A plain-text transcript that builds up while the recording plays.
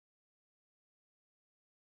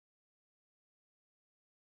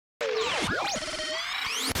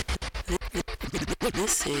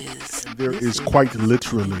There is quite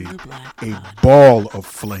literally a ball of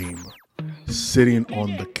flame sitting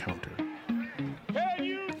on the counter.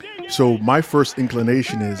 So my first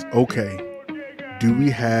inclination is, okay, do we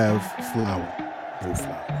have flour? No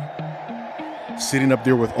flour. Sitting up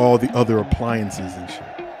there with all the other appliances and shit.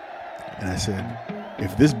 And I said,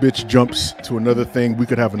 if this bitch jumps to another thing, we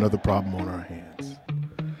could have another problem on our hands.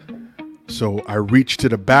 So I reached to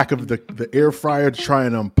the back of the air fryer to try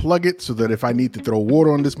and unplug it so that if I need to throw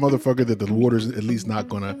water on this motherfucker, that the water's at least not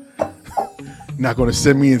gonna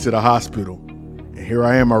send me into the hospital. And here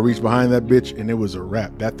I am, I reached behind that bitch and it was a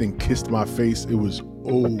wrap. That thing kissed my face. It was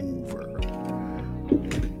over.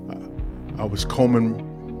 I was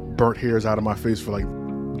combing burnt hairs out of my face for like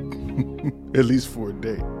at least for a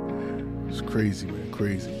day. It's crazy, man.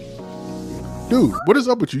 Crazy. Dude, what is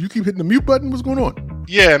up with you? You keep hitting the mute button? What's going on?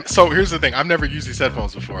 Yeah, so here's the thing. I've never used these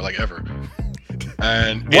headphones before, like ever.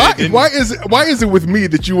 And why is it with me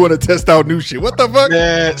that you want to test out new shit? What the fuck?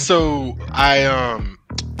 Yeah, so I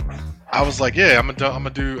was like, yeah, I'm gonna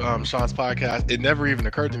do Sean's podcast. It never even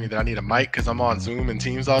occurred to me that I need a mic because I'm on Zoom and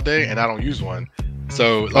Teams all day and I don't use one.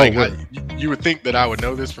 So like, you would think that I would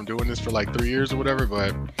know this from doing this for like 3 years or whatever,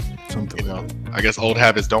 but something, you know, I guess old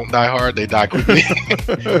habits don't die hard; they die quickly.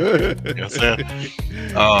 You know what I'm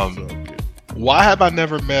saying? Why have I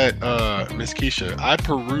never met Miss Keisha? I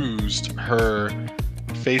perused her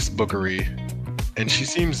Facebookery, and she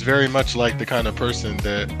seems very much like the kind of person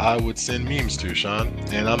that I would send memes to, Sean.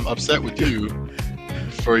 And I'm upset with you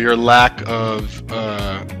for your lack of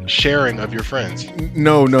sharing of your friends.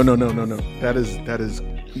 No. That is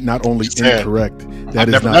not only incorrect. That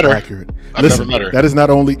is not accurate. Listen, that is not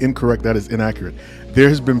only incorrect. That is inaccurate. There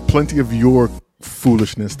has been plenty of your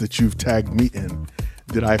foolishness that you've tagged me in,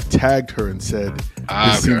 that I've tagged her and said,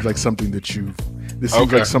 this seems like something that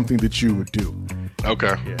like something that you would do.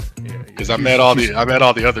 Okay. Yeah. Because I met all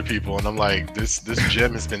the other people, and I'm like, this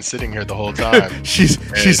gem has been sitting here the whole time.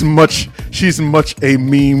 she's much a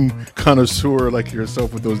meme connoisseur like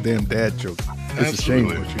yourself with those damn dad jokes. It's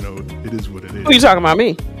Absolutely. a shame, but you know, it is what it is. Who are you talking about,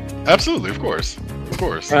 me? Absolutely, of course.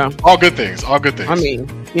 Yeah. All good things. I mean,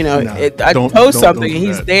 you know, I post something and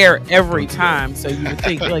he's there every time, so you would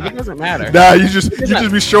think like it doesn't matter. Nah, you just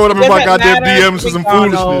be showing up in my goddamn DMs for some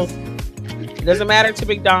foolishness. It doesn't matter to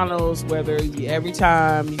McDonald's whether every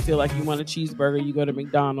time you feel like you want a cheeseburger, you go to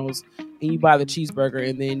McDonald's and you buy the cheeseburger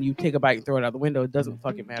and then you take a bite and throw it out the window. It doesn't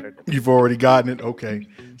fucking matter. You've already gotten it? Okay.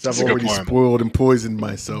 So I've already spoiled and poisoned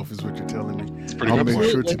myself is what you're telling me. I'll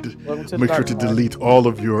make sure to delete all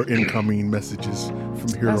of your incoming messages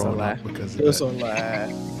from here on out because of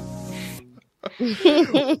that.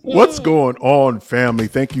 What's going on, family?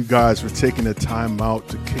 Thank you guys for taking the time out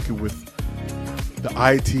to kick it with the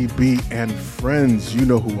ITB and friends. You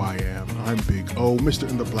know who I am. I'm Big O, Mr.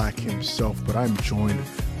 in the Black himself, but I'm joined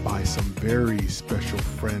by some very special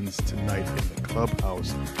friends tonight in the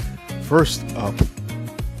clubhouse. First up,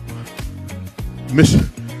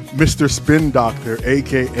 Mr. Spin Doctor,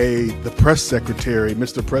 aka the Press Secretary,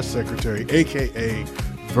 Mr. Press Secretary, aka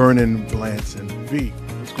Vernon Blanson. V,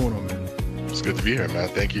 what's going on, man? It's good to be here, man.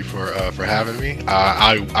 Thank you for having me.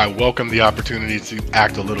 I welcome the opportunity to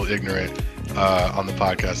act a little ignorant on the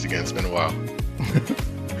podcast again. It's been a while.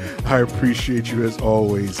 I appreciate you as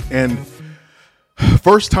always. And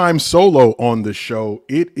first time solo on the show,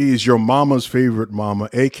 it is your mama's favorite mama,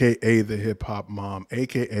 aka the hip hop mom,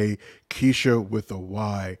 aka Keisha with a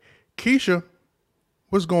Y. Keisha,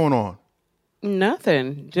 what's going on?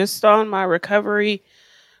 Nothing. Just on my recovery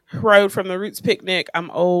road from the Roots picnic.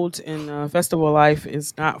 I'm old and festival life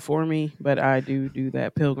is not for me, but I do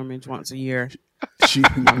that pilgrimage once a year.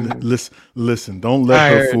 Listen, don't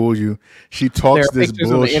let her fool you. She talks there are this pictures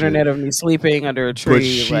bullshit on the internet of me sleeping under a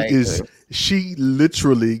tree. But she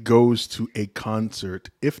literally goes to a concert,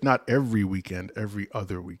 if not every weekend, every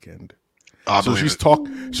other weekend. So she's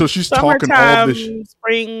talking all this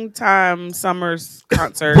springtime, summer's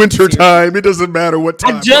concert, wintertime. It doesn't matter what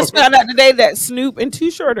time. I just found out today that Snoop and Too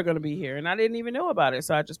Short are going to be here, and I didn't even know about it,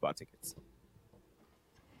 so I just bought tickets.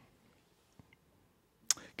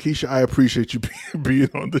 Keisha, I appreciate you being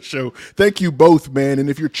on the show. Thank you both, man. And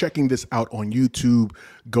if you're checking this out on YouTube,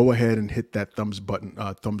 go ahead and hit that thumbs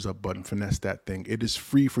up button, finesse that thing. It is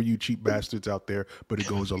free for you cheap bastards out there, but it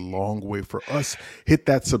goes a long way for us. Hit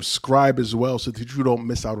that subscribe as well so that you don't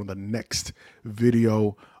miss out on the next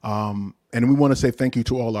video. And we want to say thank you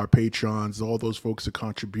to all our patrons, all those folks that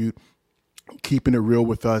contribute, keeping it real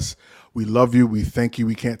with us. We love you. We thank you.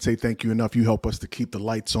 We can't say thank you enough. You help us to keep the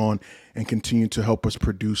lights on and continue to help us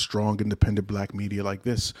produce strong, independent Black media like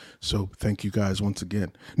this. So thank you guys once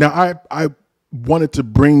again. Now, wanted to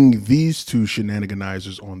bring these two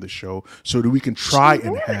shenaniganizers on the show so that we can try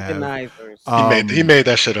and have. Shenanigans. He made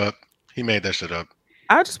that shit up. He made that shit up.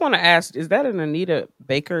 I just want to ask: is that an Anita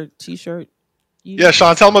Baker T-shirt? Yeah,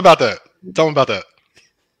 Sean, tell him about that. Tell him about that.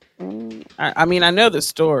 I mean, I know the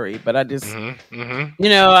story, but I just, Mm-hmm.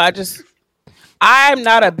 I'm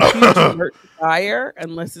not a huge merch buyer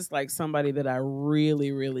unless it's like somebody that I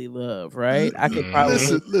really, really love. Right? I could probably,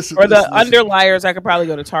 Listen. or the underliers, I could probably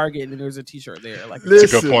go to Target and there's a T-shirt there. Like,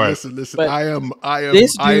 That's a good point. Listen. But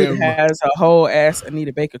this dude has a whole ass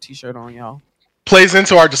Anita Baker T-shirt on, y'all. Plays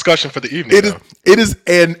into our discussion for the evening. It is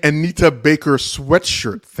an Anita Baker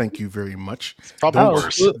sweatshirt. Thank you very much. It's probably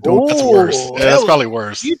worse. That's worse. Yeah, that's probably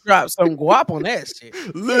worse. You dropped some guap on that shit.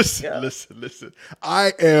 Listen.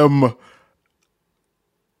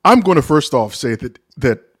 I'm going to first off say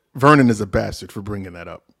that Vernon is a bastard for bringing that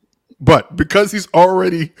up, but because he's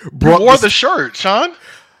already wore the shirt, Sean.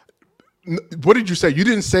 What did you say? You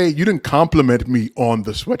didn't compliment me on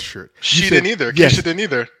the sweatshirt. She didn't either. Yes. Keisha didn't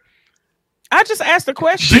either. I just asked the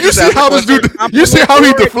question. Did you see how this dude? You see how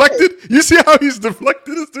he deflected? You see how he's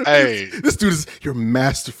deflected? This dude is. You're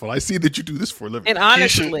masterful. I see that you do this for a living. And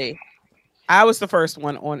honestly, I was the first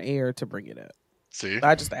one on air to bring it up. See,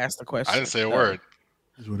 I just asked the question. I didn't say a word.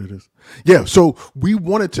 Is what it is. Yeah. So we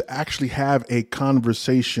wanted to actually have a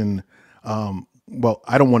conversation. Well,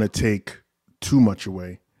 I don't want to take too much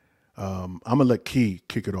away. I'm gonna let Key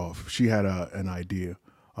kick it off. She had an idea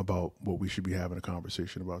about what we should be having a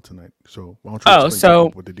conversation about tonight. So why don't you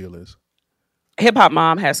explain what the deal is? Hip Hop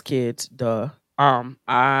Mom has kids, duh.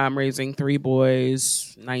 I'm raising 3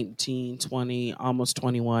 boys, 19, 20, almost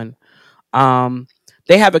 21.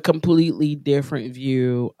 They have a completely different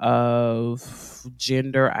view of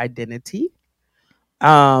gender identity.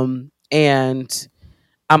 And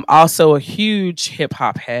I'm also a huge hip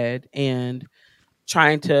hop head and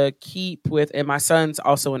trying to keep with, and my son's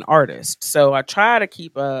also an artist, so I try to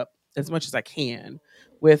keep up as much as I can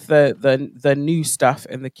with the new stuff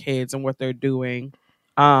and the kids and what they're doing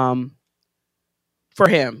for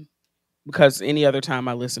him, because any other time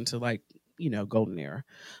I listen to, like, golden era.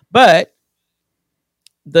 But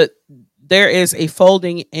there is a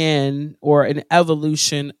folding in or an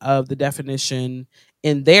evolution of the definition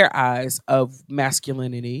in their eyes of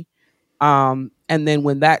masculinity. And then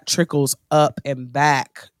when that trickles up and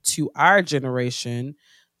back to our generation,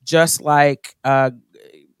 just like I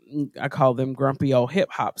call them grumpy old hip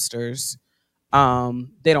hopsters,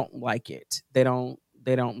 they don't like it. They don't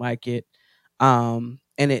like it. And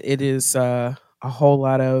it is a whole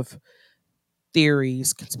lot of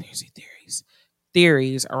conspiracy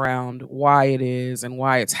theories around why it is and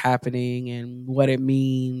why it's happening and what it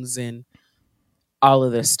means and all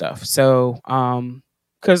of this stuff. So,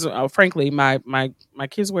 because frankly, my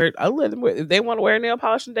kids wear. I let them wear. If they want to wear nail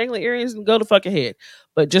polish and dangling earrings, and go to fuck ahead.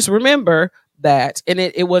 But just remember that, and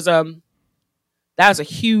it was that was a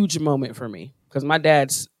huge moment for me because my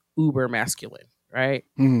dad's uber masculine, right?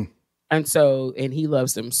 Mm-hmm. And he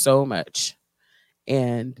loves them so much,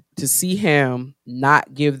 and to see him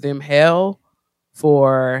not give them hell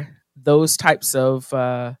for those types of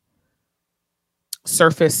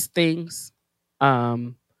surface things,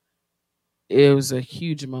 it was a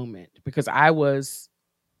huge moment because I was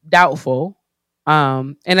doubtful.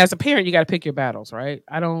 And as a parent, you got to pick your battles, right?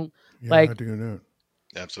 I do that.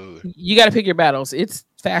 Absolutely. You got to pick your battles. It's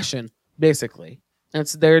fashion, basically.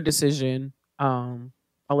 It's their decision. I'll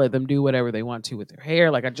let them do whatever they want to with their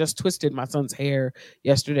hair. Like, I just twisted my son's hair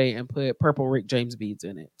yesterday and put purple Rick James beads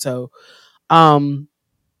in it. So,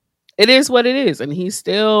 it is what it is, and he's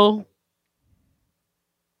still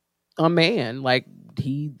a man. Like,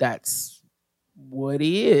 that's what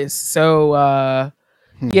he is. So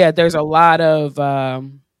yeah, there's a lot of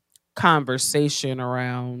conversation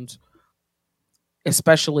around,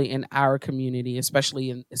 especially in our community, especially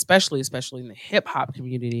in the hip hop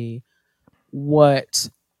community, what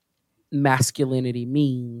masculinity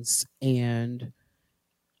means and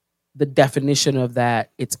the definition of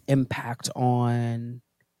that, its impact on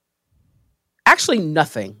actually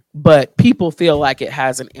nothing, but people feel like it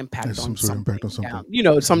has an impact on some sort of impact on something.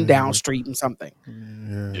 Down, some downstream and something.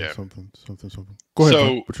 Yeah. Something. Go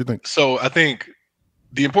ahead. What you think? So I think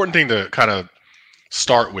the important thing to kind of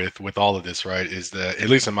start with all of this, right, is that, at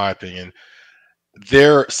least in my opinion,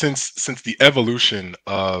 since the evolution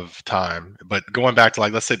of time, but going back to,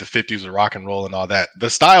 like, let's say the 50s with rock and roll and all that, the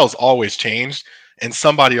styles always changed and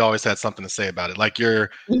somebody always had something to say about it. Like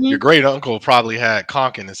your great uncle probably had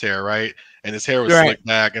conch in his hair, right? And his hair was slicked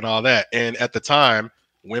back and all that. And at the time,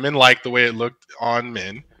 women liked the way it looked on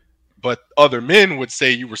men, but other men would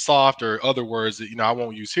say you were soft, or other words that, I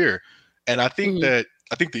won't use here. And I think Mhm.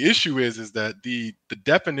 the issue is that the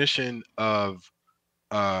definition of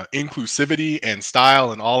inclusivity and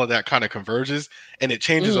style and all of that kind of converges, and it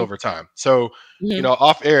changes Mhm. over time. So, Mhm.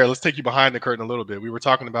 off air, let's take you behind the curtain a little bit. We were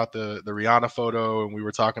talking about the Rihanna photo, and we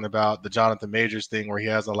were talking about the Jonathan Majors thing where he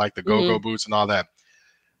has like the go-go Mhm. boots and all that.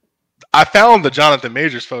 I found the Jonathan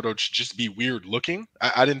Majors photo to just be weird looking.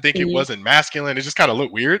 I didn't think it Mhm. wasn't masculine. It just kind of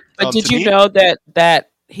looked weird But did to you me. know that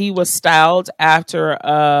he was styled after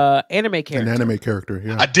a anime An character? anime character,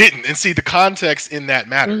 yeah. I didn't, and see the context in that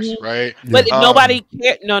matters, Mhm. right? Yeah. But Um, nobody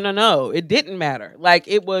cared. No, no, no. It didn't matter. Like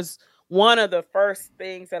it was one of the first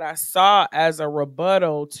things that I saw as a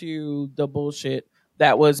rebuttal to the bullshit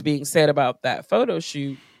that was being said about that photo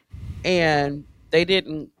shoot, and they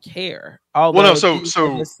didn't care. well, no, Although so these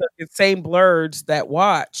are so the same blurs that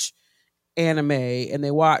watch anime and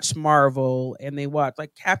they watch Marvel and they watch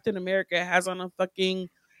like Captain America has on a fucking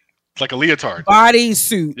it's like a leotard.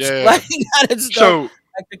 bodysuit, Yeah. like that stuff. So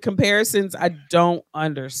Like the comparisons, I don't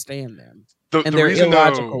understand them, and the they're reason though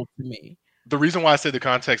illogical to me. the reason why I say the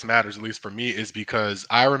context matters, at least for me, is because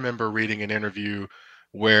I remember reading an interview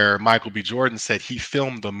where Michael B. Jordan said he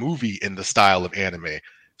filmed the movie in the style of anime.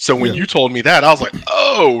 So when Yeah. you told me that, I was like,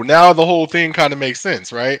 oh, now the whole thing kind of makes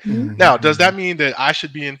sense, right? Mhm. Now, does Mm-hmm. that mean that I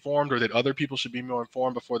should be informed or that other people should be more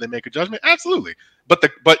informed before they make a judgment? Absolutely. But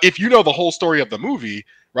if you know the whole story of the movie,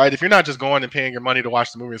 right? If you're not just going and paying your money to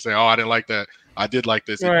watch the movie and say, oh, I didn't like that, I did like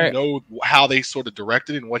this. If you Right. know how they sort of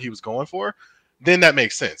directed it and what he was going for, then that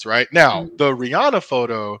makes sense, right? Now, Mhm. the Rihanna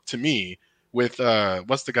photo to me with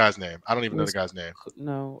what's the guy's name? I don't even know the Was guy's name.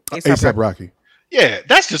 no ASAP ASAP Rocky. Rocky. Yeah,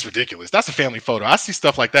 that's just ridiculous. That's a family photo. I see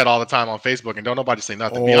stuff like that all the time on Facebook, and don't nobody say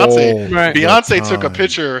nothing. Beyonce, All Right. the Beyonce took a time.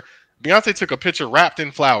 picture. Beyonce took a picture wrapped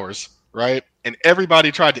in flowers, right? And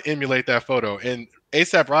everybody tried to emulate that photo. And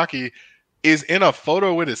ASAP Rocky is in a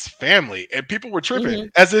photo with his family, and people were tripping Hmm.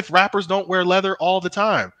 as if rappers don't wear leather all the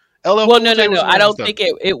time. LL Well, Cool no, no, J no. was I wearing this don't stuff. think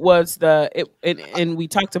it was the it and we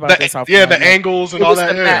talked about this The offline. Like angles and it all was that.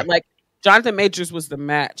 the Yeah, match. Like Jonathan Majors was the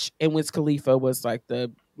match, and Wiz Khalifa was like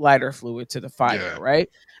the lighter fluid to the fire, yeah, right?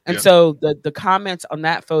 And yeah. so the comments on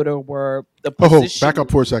that photo were the Oh, back up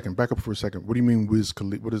for a positioning, second. Back up for a second. What do you mean Wiz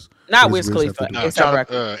Khalifa? What not does Wiz Wiz have to Khalifa, do with No, it? ASAP John,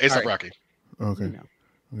 Rocky. ASAP Sorry, Rocky. Okay.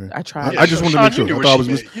 Okay. I tried Yeah, I just wanted to Sean, make you sure. knew I what thought I she was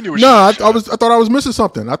meant. miss. You knew what No, she meant, I Sean. was. I thought I was missing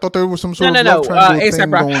something. I thought there was some No, sort no, of love no. triangle ASAP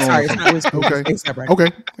thing Rocky. going on or Sorry, it's something. not Wiz Khalifa. Okay. It's ASAP Rocky.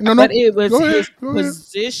 Okay. No, But no. it was Go ahead. his Go ahead.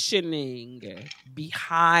 positioning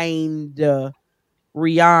behind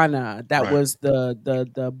Rihanna that Right. was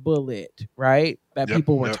the bullet, right? That Yep.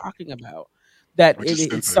 people were Yep. talking about. That Which is it's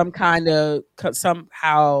stupid. some kind of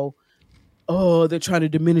somehow, oh, they're trying to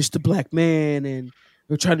diminish the black man and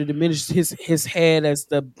they're trying to diminish his head as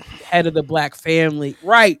the head of the black family,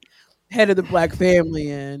 right? Head of the black family,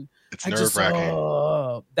 and It's I nerve just wracking. It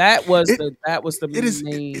that was the it is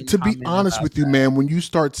main to be comment honest about with you, man. When you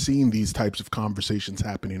start seeing these types of conversations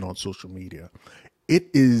happening on social media, it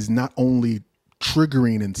is not only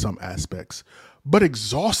triggering in some aspects, but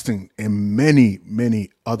exhausting in many that.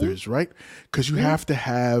 others. Right? Because you Mhm. have to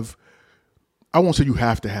have. I won't say you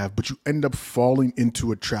have to have, but you end up falling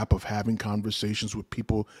into a trap of having conversations with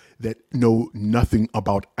people that know nothing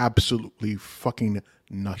about absolutely fucking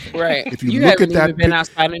nothing. Right. If you You look at haven't even that been pic,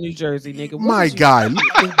 outside of New Jersey, nigga. What my is you guy,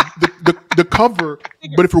 talking about? the cover.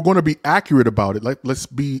 But if we're going to be accurate about it, like let's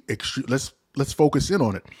be extreme. Let's focus in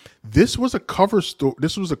on it. This was a cover story.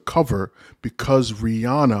 This was a cover because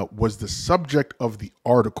Rihanna was the subject of the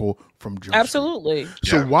article from Jump Street. Absolutely.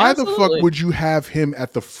 So Yeah. why the fuck Absolutely. would you have him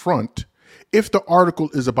at the front if the article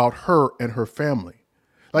is about her and her family?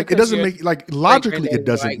 Like it Because doesn't your make like great logically granddaddy it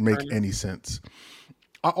doesn't liked make her. any sense.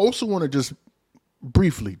 I also want to just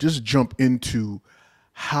briefly just jump into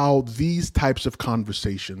how these types of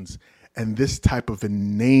conversations and this type of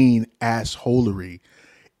inane assholery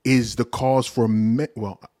is the cause for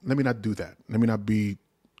well, let me not do that. Let me not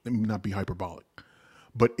be hyperbolic.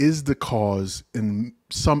 But is the cause in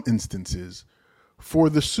some instances for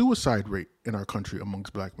the suicide rate in our country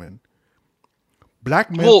amongst black men.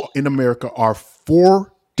 Black men Well, in America are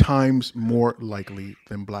 4 times more likely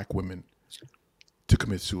than black women to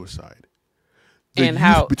commit suicide. The And youth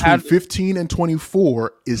how between 15 and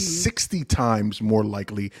 24 is mhm. 60 times more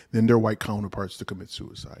likely than their white counterparts to commit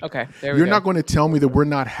suicide. Okay, there we You're go. not going to tell me that we're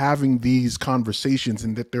not having these conversations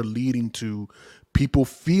and that they're leading to people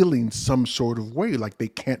feeling some sort of way, like they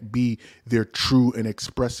can't be their true and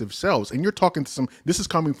expressive selves. And you're talking to this is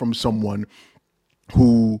coming from someone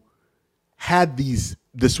who had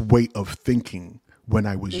this way of thinking when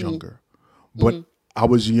I was Mhm, younger, but mhm. I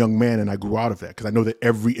was a young man and I grew out of that because I know that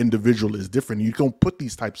every individual is different. You don't put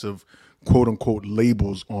these types of quote unquote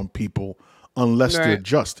labels on people unless they're Right.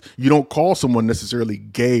 just. You don't call someone necessarily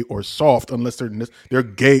gay or soft unless they're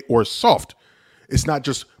gay or soft. It's not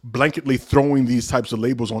just blanketly throwing these types of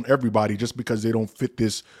labels on everybody just because they don't fit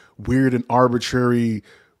this weird and arbitrary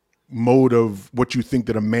mode of what you think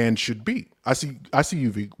that a man should be. I see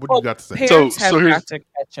you, V. What do you Well, got to say? parents have So here's got to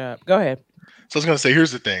catch up. Go ahead. so I was gonna say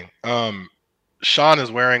here's the thing. Sean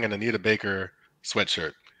is wearing an Anita Baker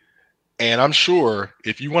sweatshirt. And I'm sure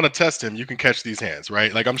if you want to test him, you can catch these hands,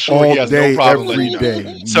 right? Like I'm sure he All has no day, problem letting every you know.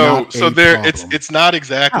 day, So not so a there problem. it's not Oh,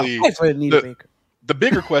 exactly fight for Anita the Baker. the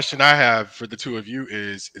bigger question I have for the two of you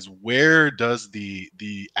is where does the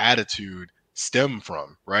attitude stem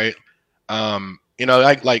from, right?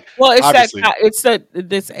 Like Well, it's that obviously. it's that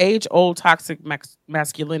this age old toxic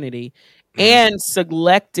masculinity Mhm, and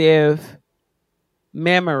selective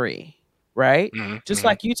memory, right? mhm, Just mhm,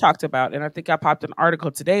 like you talked about, and I think I popped an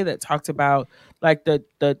article today that talked about like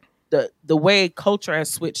the way culture has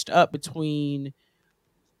switched up between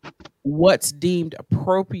what's deemed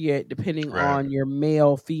appropriate depending right. on your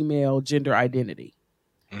male female gender identity.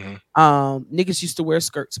 Mhm, Niggas used to wear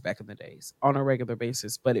skirts back in the days on a regular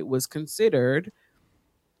basis, but it was considered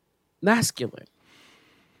masculine.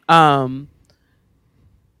 Um,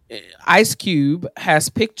 Ice Cube has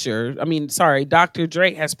pictures. I mean, sorry, Dr.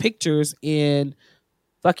 Dre has pictures in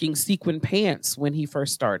fucking sequin pants when he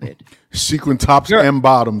first started. Sequin tops You're and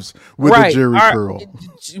bottoms with a right. jerry curl.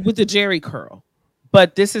 With the Jerry curl.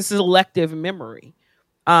 But this is selective memory.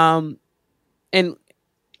 Um, and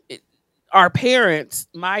it, our parents,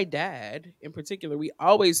 my dad in particular, we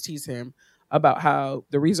always tease him about how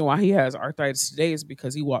the reason why he has arthritis today is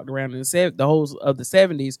because he walked around in the whole of the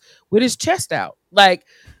 70s with his chest out. Like,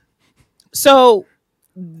 so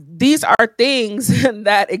these are things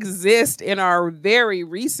that exist in our very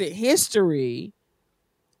recent history,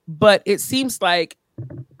 but it seems like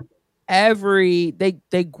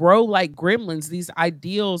they grow like gremlins, these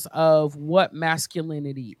ideals of what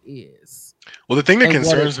masculinity is Well, the thing that and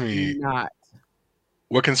what it's concerns me not.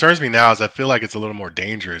 what concerns me now is I feel like it's a little more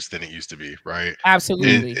dangerous than it used to be, right? It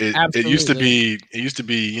Absolutely. it it used to Absolutely.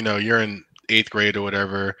 be you're in 8th grade or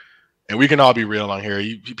whatever, and we can all be real on here.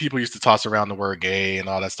 People used to toss around the word gay and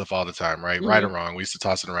all that stuff all the time, right? Right or Mhm, wrong, we used to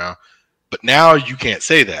toss it around. But now you can't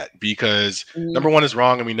say that because mhm. number one is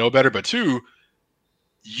wrong and we know better, but two,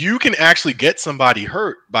 you can actually get somebody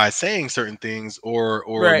hurt by saying certain things or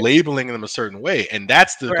Right. labeling them a certain way, and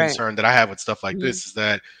that's the Right. concern that I have with stuff like Mhm, this is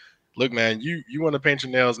that look, man, you want to paint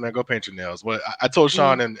your nails, man, go paint your nails. What I told mhm.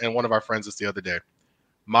 Sean and one of our friends this the other day.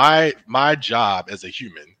 My job as a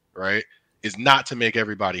human, right, is not to make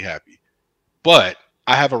everybody happy, but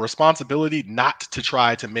I have a responsibility not to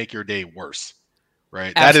try to make your day worse,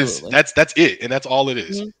 right? Absolutely. That's it, and that's all it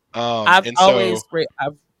is. Mhm. I've And so always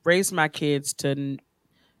I've raised my kids to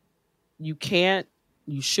you can't,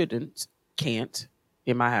 you shouldn't, can't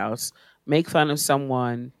in my house make fun of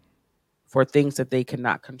someone for things that they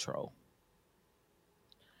cannot control.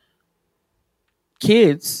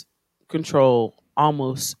 Kids control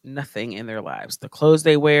almost nothing in their lives. The clothes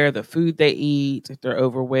they wear, the food they eat, if they're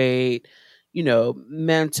overweight,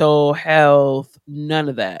 mental health, none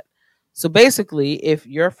of that. So basically, if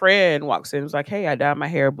your friend walks in and is like, hey, I dyed my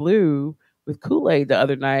hair blue with Kool-Aid the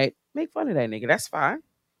other night, make fun of that nigga. That's fine.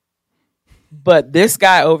 But this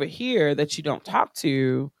guy over here that you don't talk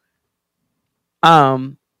to,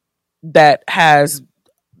 um, that has,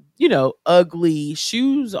 ugly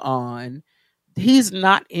shoes on, he's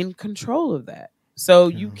not in control of that. So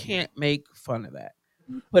Yeah. you can't make fun of that.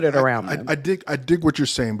 Put it around them. I dig what you're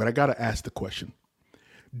saying, but I got to ask the question: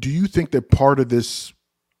 do you think that part of this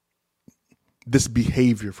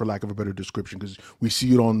behavior, for lack of a better description, because we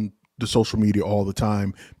see it on the social media all the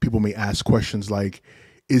time, people may ask questions like,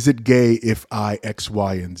 "Is it gay if I X,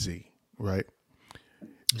 Y, and Z?" Right?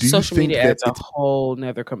 Do you Social think media that adds a whole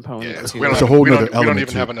nother component yeah, to it's it. a whole nother we don't element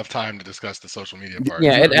even to have it? enough time to discuss the social media part.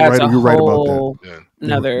 Yeah, it So adds a You're right about that. whole yeah. You're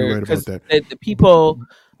another, right about because that. the people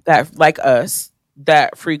that like us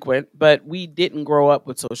that frequent, but we didn't grow up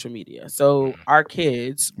with social media. So Mhm. our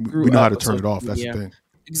kids grew We know how up to with turn it social off. That's the media. thing.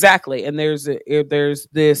 Exactly. And there's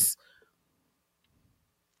this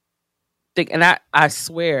thing, and I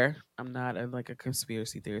swear I'm not like a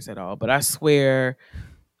conspiracy theorist at all, but I swear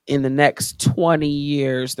in the next 20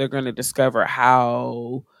 years they're going to discover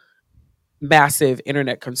how massive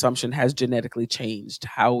internet consumption has genetically changed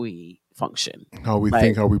how we function. How we Like,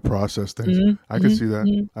 think, how we process things. I can see that.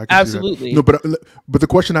 I can see that. No, absolutely. but the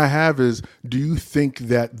question I have is: do you think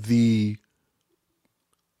that the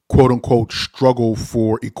quote unquote struggle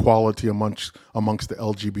for equality amongst the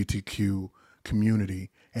LGBTQ community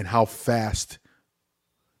and how fast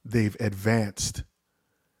they've advanced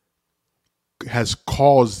has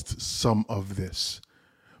caused some of this?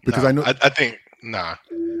 Because No, I know. I think nah.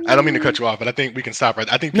 I don't mean to cut you off, but I think we can stop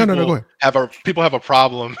right. I think No, people go ahead. have a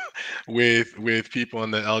problem with people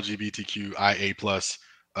in the LGBTQIA plus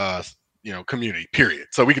community. Period.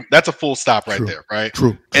 So we can that's a full stop right True. there, right?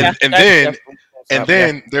 True. Yeah, And that's then definitely what's and up. Yeah.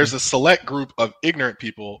 then there's a select group of ignorant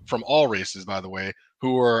people from all races, by the way,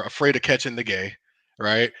 who are afraid of catching the gay,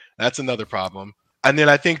 right? That's another problem. And then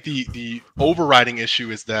I think the overriding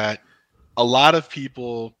issue is that a lot of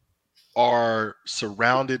people are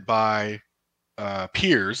surrounded by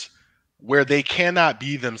peers where they cannot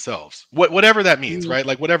be themselves, whatever that means, Mhm, right?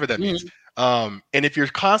 Like whatever that means. mhm. And if you're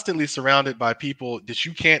constantly surrounded by people that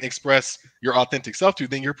you can't express your authentic self to,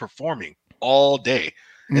 then you're performing all day.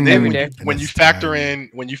 And then Every when day. you And when you that's factor tiring. in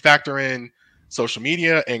when you factor in social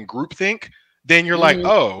media and groupthink, then you're like, Mhm.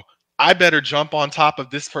 oh, I better jump on top of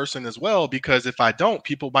this person as well, because if I don't,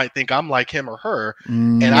 people might think I'm like him or her,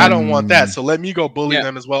 and I Yeah. don't want that. Mm, So let me go bully Yeah.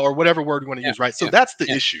 them as well, or whatever word you want to Yeah. use, right? So Yeah. that's the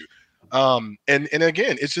Yeah. issue. And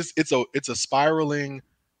again, it's a spiraling.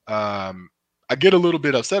 I get a little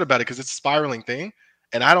bit upset about it because it's a spiraling thing,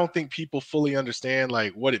 and I don't think people fully understand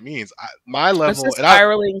like what it means. My It's a level, and I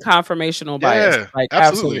spiraling confirmational bias. yeah, Like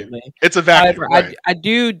absolutely, absolutely. it's a vacuum, However, right? I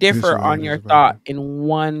do it's differ right. on It's your a thought vacuum. in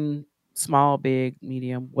one small, big,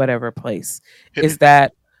 medium, whatever place. Hit Is me.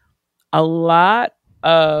 that a lot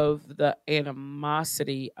of the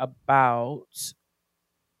animosity about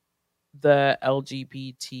the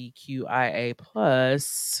LGBTQIA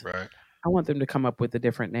plus. Right. I want them to come up with a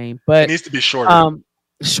different name, It but needs to be shorter. um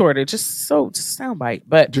shorter, just soundbite.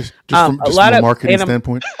 But Just from a just from lot a of marketing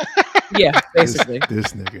standpoint, yeah, this basically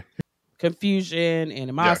this nigga. confusion, Yeah.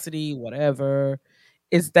 animosity, whatever,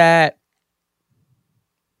 is that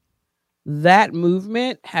that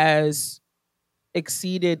movement has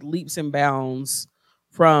exceeded leaps and bounds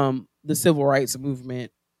from the civil rights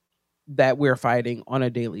movement that we're fighting on a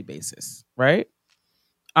daily basis, right?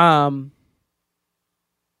 Um,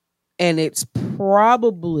 and it's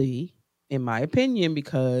probably, in my opinion,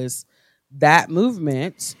 because that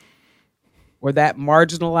movement or that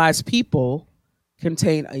marginalized people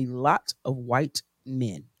contain a lot of white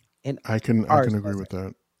men, and I ours can agree with doesn't,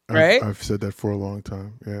 that. right? I've said that for a long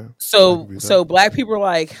time. Yeah, I can So be that. so black people are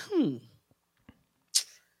like,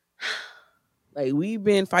 like we've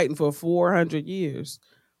been fighting for 400 years.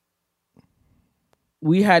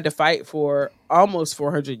 We had to fight for almost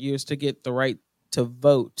 400 years to get the right to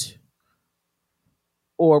vote,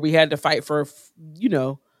 or we had to fight for,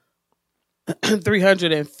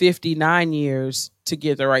 359 years to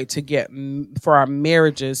get the right to get for our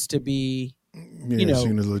marriages to be, Yeah,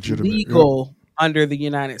 seen as legitimate. Yep, legal under the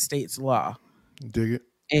United States law. dig it.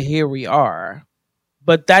 And here we are.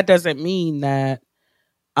 But that doesn't mean that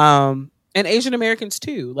and Asian Americans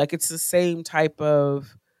too. Like it's the same type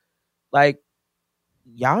of like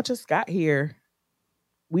y'all just got here.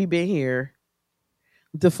 We been here.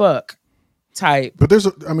 The fuck type. But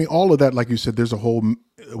I mean, all of that, like you said, there's a whole,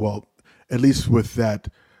 well, at least with that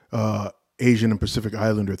Asian and Pacific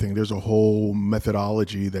Islander thing, there's a whole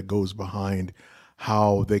methodology that goes behind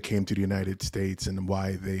how they came to the United States and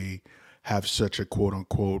why they have such a quote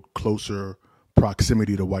unquote closer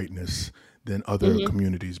proximity to whiteness than other Mhm.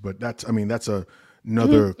 communities. But I mean, Mhm.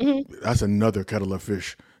 another, Mhm. that's another kettle of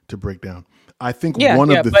fish to break down. I think Yeah, one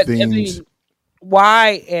yeah, of the but I things, mean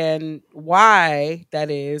why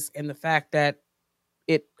that is and the fact that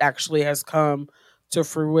it actually has come to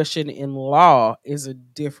fruition in law is a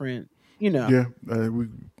different, yeah, yeah,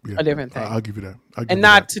 a different thing. I'll give you that. I'll And give you that.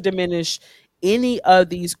 not to diminish any of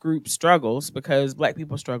these group struggles because black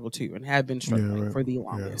people struggle too and have been Yeah, struggling right. for the Yeah,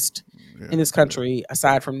 longest yeah, in this yeah, country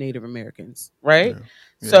aside from Native Americans, right? yeah,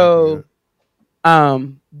 yeah. I agree with So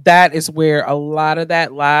that is where a lot of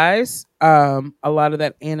that lies, a lot of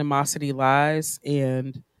that animosity lies.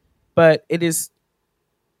 And but it is,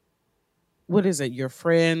 what is it, your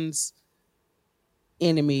friend's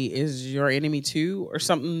enemy is your enemy too or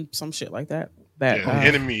something, some shit like that, that Yeah. that.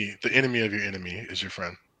 The enemy of your enemy is your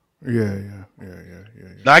friend. Yeah, yeah, yeah, yeah, yeah,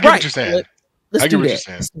 Now I get what right. you're So saying. let's I get do what you're that,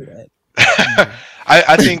 saying. let's do that. yeah.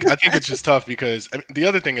 I think it's just tough because the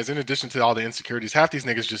other thing is, in addition to all the insecurities, half these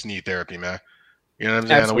niggas just need therapy, man. You know what I'm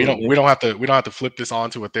saying? We don't Absolutely. we don't have to we don't have to flip this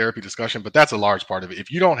onto a therapy discussion, but that's a large part of it.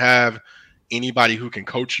 If you don't have anybody who can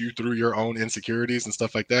coach you through your own insecurities and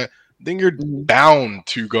stuff like that, then you're Mhm, bound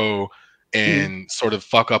to go mhm. and sort of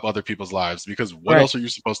fuck up other people's lives, because what Right. else are you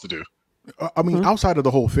supposed to do? I mean, Mhm, outside of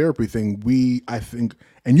the whole therapy thing, I think,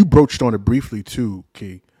 and you broached on it briefly too,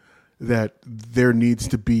 Key, that there needs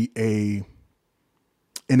to be an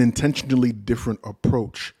intentionally different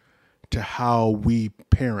approach to how we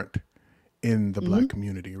parent in the mhm, black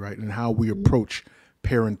community, right? And how we mhm, approach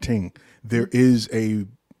parenting. There is a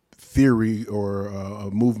theory or a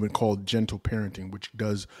movement called gentle parenting, which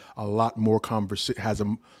does a lot more has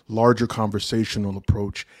a larger conversational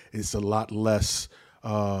approach. It's a lot less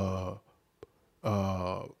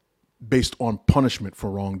based on punishment for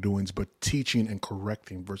wrongdoings, but teaching and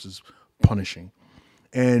correcting versus punishing.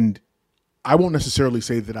 And I won't necessarily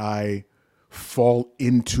say that I fall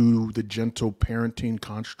into the gentle parenting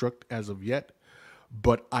construct as of yet,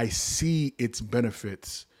 but I see its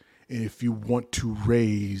benefits if you want to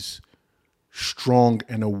raise strong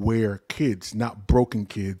and aware kids, not broken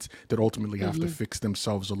kids that ultimately have to fix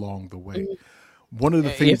themselves along the way. One of the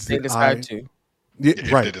If things they that decide to. yeah, If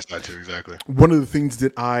they right. decide to, exactly. One of the things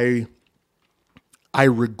that I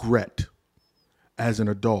regret as an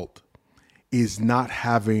adult is not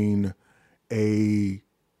having a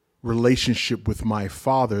relationship with my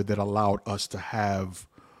father that allowed us to have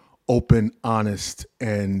open, honest,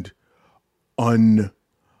 and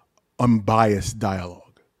unbiased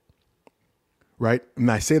dialogue. Right?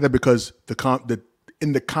 And I say that because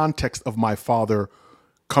in the context of my father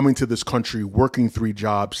coming to this country, working 3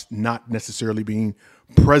 jobs, not necessarily being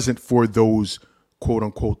present for those quote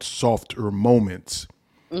unquote softer moments,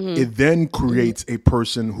 it then creates a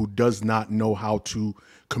person who does not know how to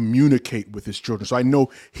communicate with his children. So I know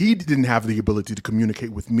he didn't have the ability to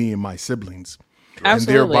communicate with me and my siblings, and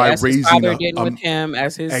Absolutely. thereby As his raising father did with him,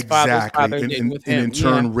 as his father's exactly, father did with and him. in Yeah.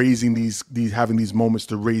 turn raising these having these moments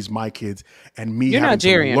to raise my kids, and me You're having to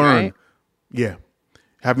Nigerian, learn, right? yeah,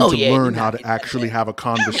 having Oh to yeah, you're learn how not to getting none of actually that. have a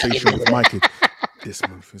You're not getting conversation none of with that. my kids. This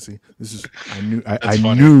month, see, this is I That's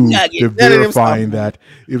funny. knew You're not the getting none of them soft verifying ones. that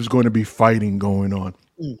it was going to be fighting going on.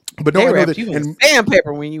 Mm. But no, They I know wrapped that, you in and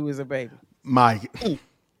sandpaper when you was a baby. my Mm.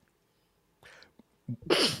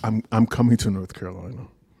 I'm coming to North Carolina,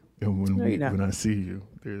 and No, you're not. when I see you,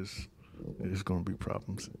 there's going to be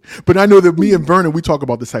problems. But I know that me and Vernon, we talk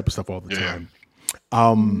about this type of stuff all the Yeah. time.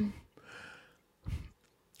 Mm.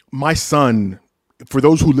 My son, for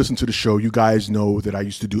those who listen to the show, you guys know that I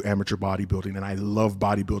used to do amateur bodybuilding, and I love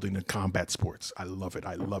bodybuilding and combat sports. I love it.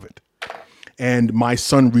 I love it. And my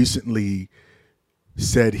son recently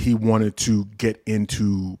said he wanted to get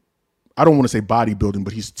into, I don't want to say bodybuilding,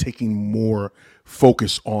 but he's taking more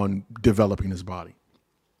focus on developing his body.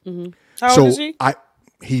 Mm-hmm. How old is So he?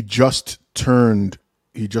 he just turned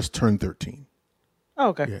 13. Oh,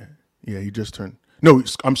 okay. Yeah. Yeah, he just turned, no,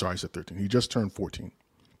 I'm sorry, I said 13. He just turned 14.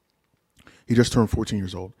 He just turned 14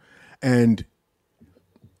 years old. And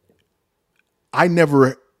I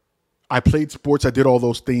never, I played sports, I did all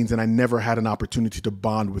those things, and I never had an opportunity to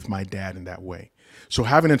bond with my dad in that way. So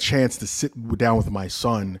having a chance to sit down with my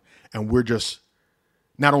son, and we're just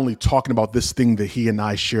not only talking about this thing that he and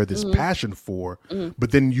I share this Mm-hmm. passion for, Mm-hmm.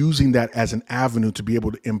 but then using that as an avenue to be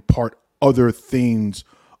able to impart other things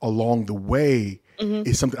along the way Mm-hmm.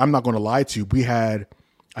 is something. I'm not going to lie to you. We had,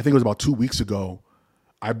 I think it was about 2 weeks ago,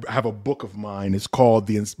 I have a book of mine. It's called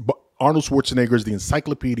Arnold Schwarzenegger's The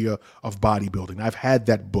Encyclopedia of Bodybuilding. I've had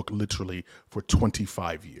that book literally for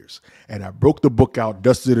 25 years. And I broke the book out,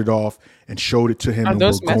 dusted it off, and showed it to him, Are and we're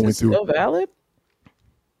those going methods through. still valid?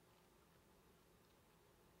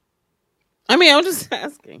 I mean, I'm just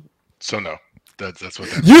asking. So no, that's what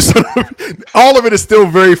that You means. son of- all of it is still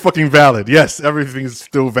very fucking valid. Yes, everything is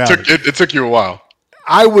still valid. It took you a while.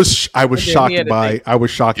 I was And then he had to think.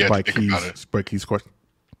 You had to think about it. Keys question.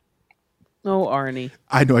 Oh, Arnie.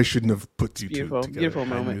 I know I shouldn't have put you two Beautiful, together. beautiful I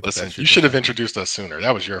knew moment. that Listen, should you should have happen. introduced us sooner.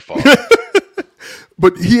 That was your fault.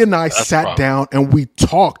 But he and I That's the sat problem. down and we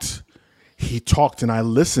talked. He talked and I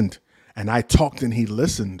listened, and I talked and he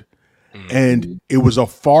listened. And it was a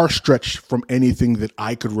far stretch from anything that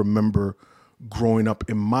I could remember growing up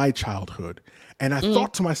in my childhood. And I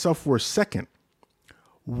thought to myself for a second,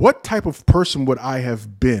 what type of person would I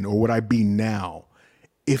have been, or would I be now,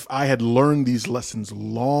 if I had learned these lessons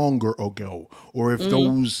longer ago, or if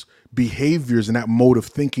those behaviors and that mode of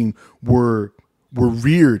thinking were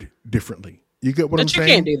reared differently? You get what I'm But you can't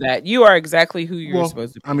saying? do that. You are exactly who you're Well,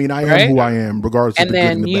 supposed to I be, mean, I am right? who I am, regardless of And the good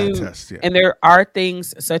and then the bad test. Yeah. and there are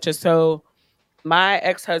things such as, so my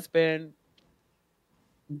ex-husband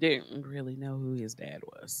didn't really know who his dad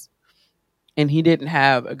was. And he didn't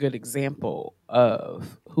have a good example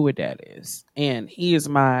of who a dad is. And he is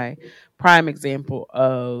my prime example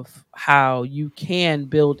of how you can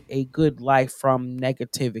build a good life from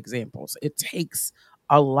negative examples. It takes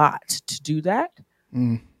a lot to do that.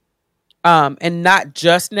 Mm. And not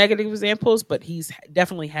just negative examples, but he's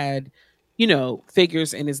definitely had,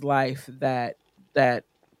 figures in his life that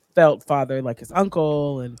felt father, like his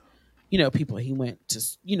uncle, and people he went to,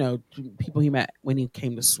 people he met when he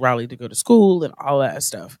came to Raleigh to go to school and all that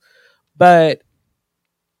stuff. But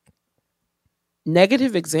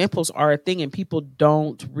negative examples are a thing, and people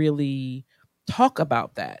don't really talk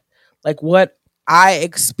about that. Like what I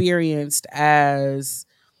experienced as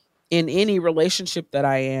in any relationship that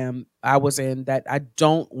I was in that I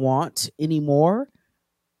don't want anymore.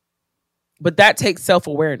 But that takes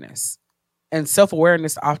self-awareness. And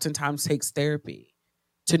self-awareness oftentimes takes therapy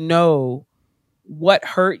to know what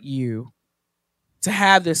hurt you, to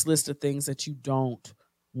have this list of things that you don't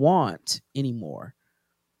want anymore.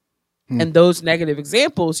 Hmm. And those negative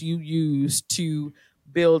examples you use to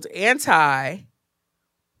build anti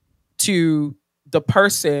to the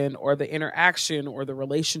person or the interaction or the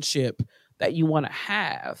relationship that you want to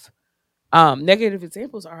have. Negative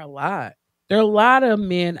examples are a lot. There are a lot of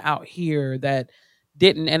men out here that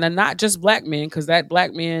didn't, and are not just black men, because that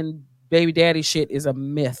black man baby daddy shit is a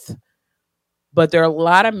myth. But there are a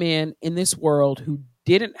lot of men in this world who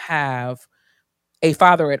didn't have a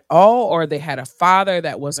father at all, or they had a father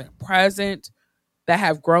that wasn't present, that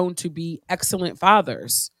have grown to be excellent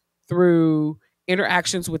fathers through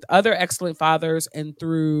interactions with other excellent fathers and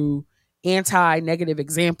through anti negative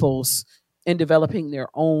examples in developing their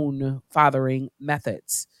own fathering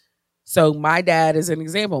methods. So, my dad is an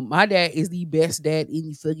example. My dad is the best dad in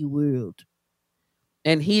the fucking world.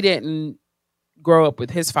 And he didn't grow up with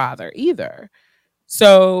his father either.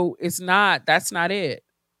 So, that's not it.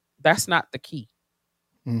 That's not the key.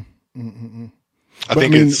 Mm, mm, mm, mm. I But I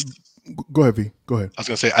think it's. mean, go ahead, V. Go ahead. I was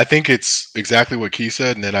gonna say. I think it's exactly what Key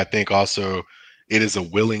said, and then I think also it is a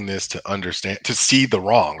willingness to understand, to see the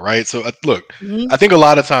wrong, right? So look, Mhm. I think a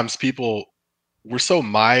lot of times people, we're so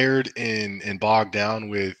mired in and bogged down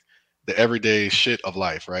with the everyday shit of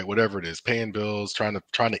life, right? Whatever it is, paying bills, trying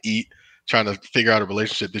to eat, trying to figure out a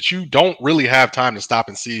relationship, that you don't really have time to stop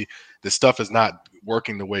and see that stuff is not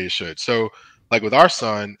working the way it should. So, like with our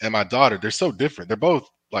son and my daughter, they're so different. They're both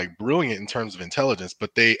like brilliant in terms of intelligence,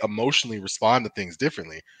 but they emotionally respond to things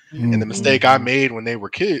differently. And the Mhm. mistake I Mm-hmm. made when they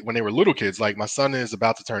were little kids, like my son is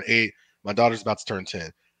about to turn 8, my daughter's about to turn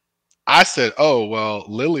 10. I said, "Oh, well,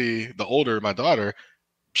 Lily, the older, my daughter,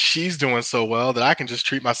 she's doing so well that I can just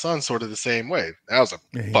treat my son sort of the same way." That was a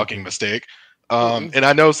Yeah, he fucking agree. mistake. Mm-mm. And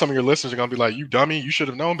I know some of your listeners are gonna be like, "You dummy, you should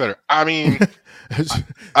have known better." I mean,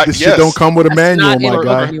 This shit don't yes, come with a That's manual, not in my a book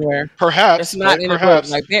guy. anywhere. That's perhaps, not right? in a book. Perhaps,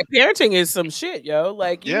 Like parenting is some shit, yo.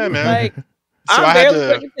 Like yeah, you, man. like So I'm I had barely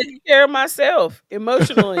to. fucking taking care of myself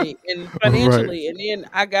emotionally and Right. financially, and then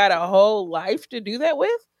I got a whole life to do that with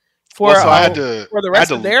Well, for so for the I had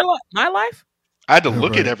rest of to, my life. I had to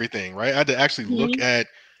look at Right. everything, right? I had to actually look Mhm. at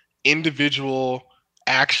individual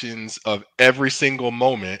actions of every single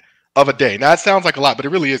moment of a day. Now, it sounds like a lot, but it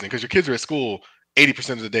really isn't, because your kids are at school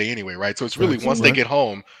 80% of the day anyway, right? So it's really Facts. once they Mhm. Right. get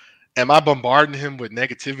home, am I bombarding him with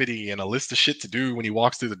negativity and a list of shit to do when he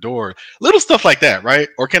walks through the door? Little stuff like that, right?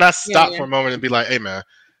 Or can I Yeah, stop yeah, for a moment and be like, "Hey, man,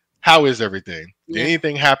 how is everything? Did yeah.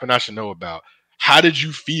 anything happen I should know about? How did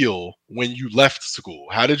you feel when you left school?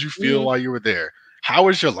 How did you feel Mhm. while you were there? How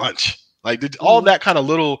was your lunch?" Like, did all Mhm. that kind of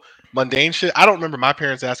little mundane shit. I don't remember my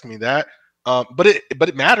parents asking me that, but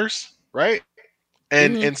it matters, right?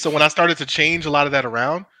 Mhm. And so when I started to change a lot of that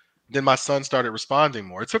around, then my son started responding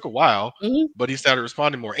more. It took a while, Mhm. but he started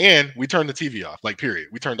responding more. And we turned the TV off, like period.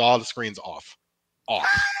 We turned all the screens off,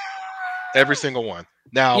 every single one.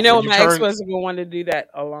 You Now, know when what? you My ex turn, husband wanted to do that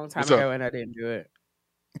a long time what's up? ago, and I didn't do it.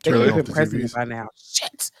 They could Turning have Really? off been the president TVs. by now.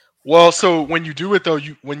 Shit. Well, so when you do it though,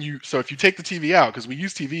 so if you take the TV out, because we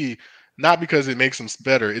use TV not because it makes them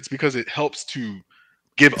better, it's because it helps to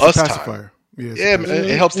give It's a us time. pacifier. Yeah, it's a Yeah, it pacifier.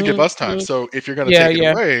 Mhm. helps to give Mhm. us time. Mhm. So if you're gonna Yeah, take it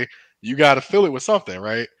yeah. away, you got to fill it with something,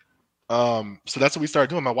 right? So that's what we started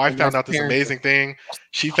doing. My wife And found that's out this parenting. amazing thing.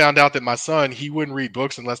 She found out that my son, he wouldn't read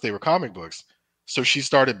books unless they were comic books. So she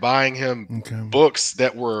started buying him Okay. books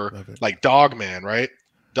that were Love it. like Dog Man, right?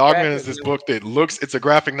 Dog Man is Graphic this novel. book that looks, it's a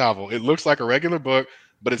graphic novel. It looks like a regular book,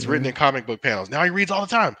 but it's written Yeah. in comic book panels. Now he reads all the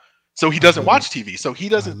time. So he I doesn't love it. watch TV. So he I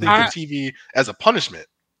doesn't think love of I it. TV as a punishment,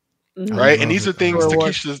 I mhm. right? And love these are it. I To things, love to it.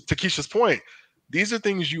 reward. Keisha's point. These are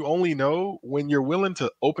things you only know when you're willing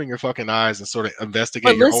to open your fucking eyes and sort of investigate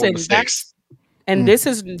But your own listen, mistakes. and Mm. this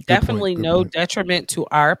is Good point. definitely Good no point. detriment to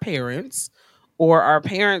our parents or our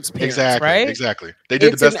parents' parents, Exactly, right? exactly. They did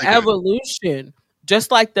the It's an best they could. evolution.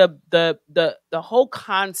 Just like the whole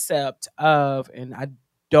concept of, and I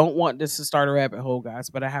don't want this to start a rabbit hole, guys,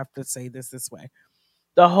 but I have to say this way.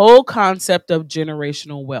 The whole concept of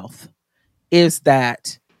generational wealth is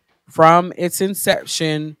that from its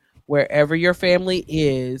inception, wherever your family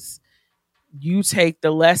is, you take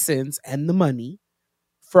the lessons and the money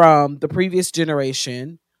from the previous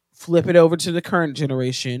generation, flip it over to the current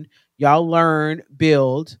generation. Y'all learn,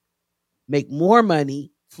 build, make more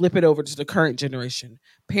money, flip it over to the current generation.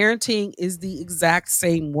 Parenting is the exact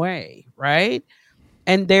same way, right?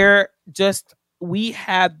 And they're just, we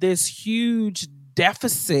had this huge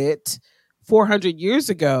deficit 400 years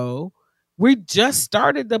ago. We just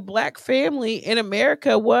started the black family in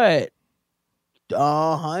America, what,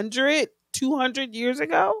 100, 200 years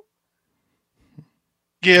ago?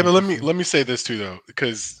 Yeah, but Interesting. let me say this too though,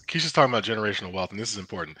 because Keisha's talking about generational wealth, and this is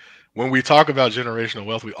important. When we talk about generational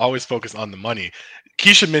wealth, we always focus on the money.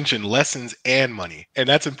 Keisha mentioned lessons and money, and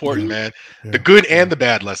that's important, Yeah. Mhm. man. The Yeah. good Yeah. and the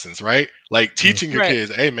bad lessons, right? Like Yeah. teaching your Right.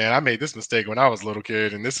 kids, hey man, I made this mistake when I was a little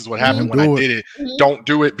kid, and this is what happened Mhm. Don't when I do it. did it. Mhm. Don't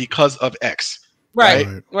do it because of X, right? Right.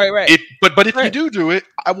 Right. Right. Right. If but if you Right. do it,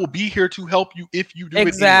 I will be here to help you if you do it anyway.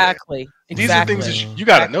 Exactly. These are things Exactly. that Yeah. you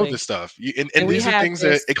got to know Exactly. this stuff, And and these are things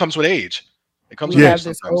that it comes with age. It comes we with Yeah. have age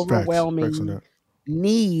this sometimes. Facts. Facts on overwhelming that.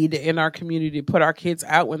 need in our community to put our kids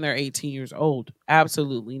out when they're 18 years old.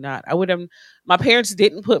 Absolutely not. I would have, my parents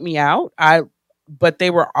didn't put me out. But they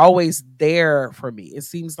were always there for me. It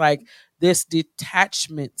seems like this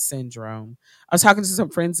detachment syndrome. I was talking to some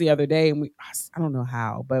friends the other day, and I don't know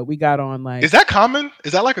how, but we got on Is like, that common?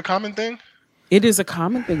 Is that like a common thing? it is a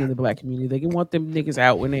common thing in the black community. They can want them niggas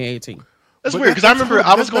out when they're 18. That's But weird because I that's remember hard.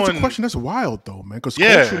 I was That's a going, question that's wild though, man. Because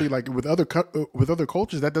yeah. culturally, like with other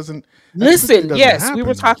cultures, that typically Listen, doesn't yes, we were happen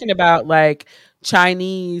though. talking about like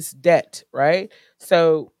Chinese debt, right?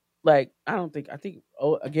 So, like, I think,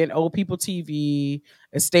 again, old people TV,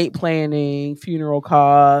 estate planning, funeral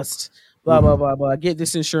costs, blah, blah, Ooh. blah, blah. Get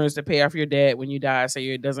this insurance to pay off your debt when you die so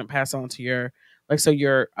it doesn't pass on to your, like, so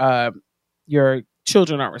your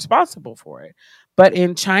children aren't responsible for it. But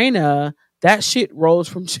in China, that shit rolls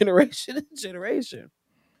from generation to generation.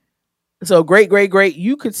 So great,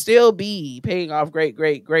 you could still be paying off great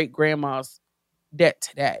grandma's debt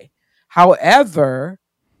today. However,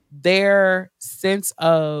 their sense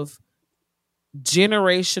of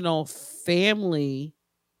generational family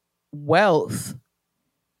wealth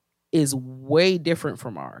is way different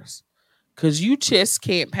from ours. Cause you just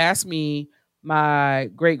can't pass me my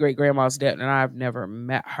great grandma's debt and I've never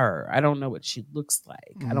met her. I don't know what she looks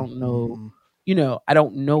like. I don't know, Mm-hmm. I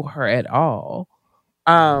don't know her at all.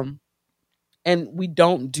 Yeah. Um, and we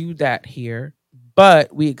don't do that here,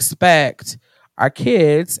 but we expect our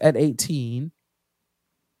kids at 18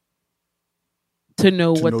 to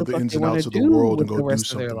know To what know the the fuck ins they and want to outs of the do world and with go the do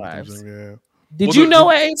rest of their something with lives. themselves. Yeah. Did Well, you know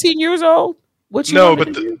at 18 years old what you no,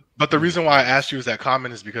 wanted to do? but the Yeah. reason why I asked you is that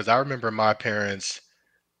common is because I remember my parents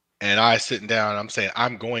and I sitting down. I'm saying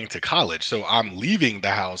I'm going to college, so I'm leaving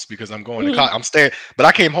the house because I'm going to Mhm. college. I'm staying, but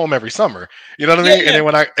I came home every summer. You know what I Yeah, mean? And yeah,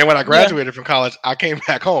 then when I yeah. graduated from college, I came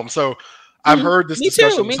back home. So I've Mhm. heard this Me too.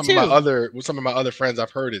 discussion Me too. with some of my other friends.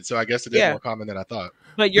 I've heard it, so I guess it is Yeah. more common than I thought.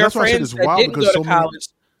 But But your that's why I said friends it's that wild didn't because go to so many college,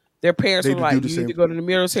 their parents they were do like, the "You either same. go to the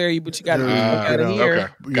military, but you got to get the fuck Get out of out. Okay, here." Yeah,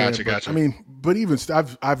 gotcha, but I gotcha. mean, but even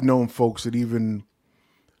I've known folks that even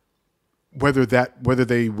whether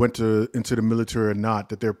they went into the military or not,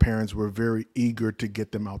 that their parents were very eager to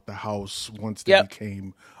get them out the house once they Yep.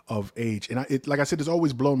 became of age. And like I said, it's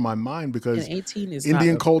always blown my mind And because 18 is not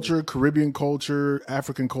Indian of age. culture, Caribbean culture,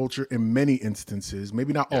 African culture, in many instances,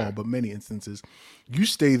 maybe not Yeah, all, but many instances, you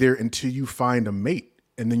stay there until you find a mate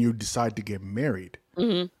and then you decide to get married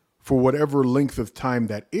Mhm. for whatever length of time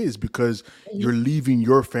that is, because Mhm. you're leaving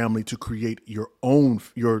your family to create your own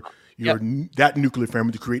Yep. that nuclear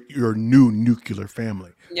family, to create your new nuclear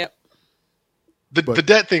family. Yep. the But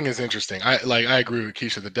debt thing is interesting. I agree with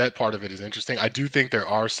Keisha. The debt part of it is interesting. I do think there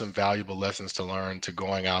are some valuable lessons to learn to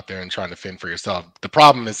going out there and trying to fend for yourself. The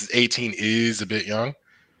problem is 18 is a bit young,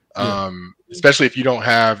 yeah, especially if you don't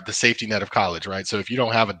have the safety net of college, right? So if you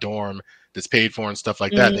don't have a dorm that's paid for and stuff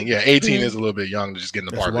like that, then Mhm. yeah, 18 Mhm. is a little bit young to just get an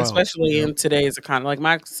that's apartment. wild. Especially Yep, in today's economy. Like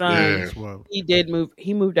my son, Yeah. that's wild. he did move.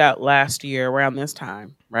 He moved out last year around this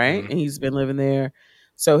time, right? Hmm. And he's been living there.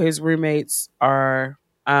 So his roommates are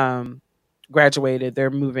um graduated. They're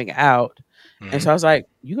moving out, and Hmm. so I was like,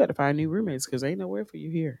 "You got to find new roommates because ain't nowhere for you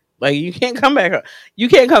here. Like you can't come back. You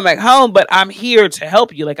can't come back home. But I'm here to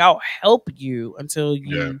help you. Like I'll help you until Yeah.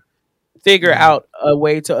 you figure Yeah, out a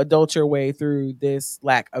way to adult your way through this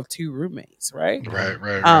lack of two roommates, right? yeah, Right.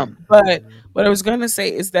 Right. Right. But what I was gonna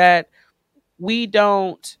say is that we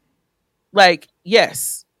don't, like,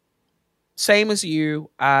 yes, same as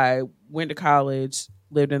you. I went to college,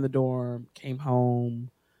 lived in the dorm, came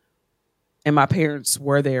home, and my parents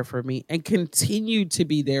were there for me and continued to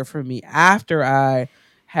be there for me after I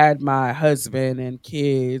had my husband and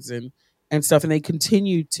kids and stuff. And they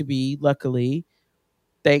continued to be, luckily,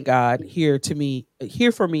 thank God, here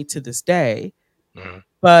for me to this day. Hmm.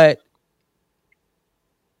 But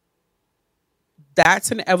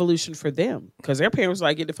that's an evolution for them because their parents were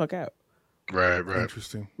like, get the fuck out. Right. Right.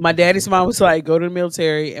 interesting, My daddy's interesting. mom was like, go to the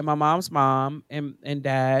military, and my mom's mom and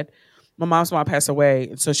dad my mom's mom passed away,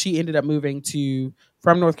 and so she ended up moving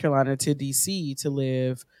from North Carolina to DC to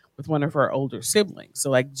live with one of her older siblings.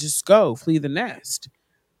 So like, just go flee the nest.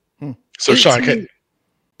 So Sean, 18, I'm not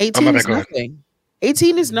 18 gonna is go ahead. nothing.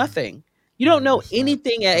 18 is nothing. You don't know it's not.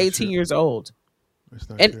 anything at It's 18 shit. years old. It's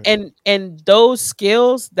not And shit. and those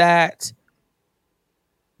skills that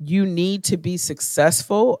you need to be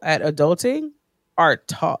successful at adulting are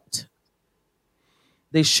taught.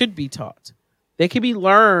 They should be taught. They can be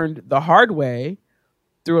learned the hard way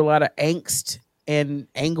through a lot of angst and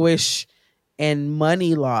anguish and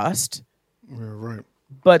money lost. Yeah, right.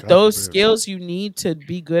 But God those forbid. skills you need to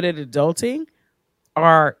be good at adulting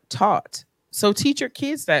are taught. So teach your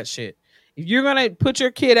kids that shit. If you're going to put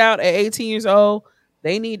your kid out at 18 years old,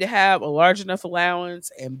 they need to have a large enough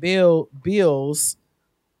allowance and bill bills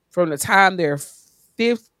from the time they're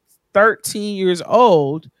 13 years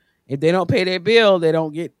old. If they don't pay their bill, they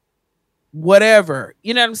don't get whatever.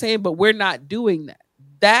 You know what I'm saying? But we're not doing that.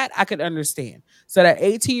 That I could understand. So that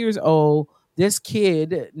 18 years old, this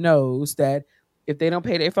kid knows that if they don't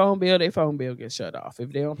pay their phone bill gets shut off.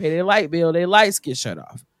 If they don't pay their light bill, their lights get shut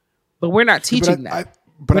off. But we're not Yeah, teaching that.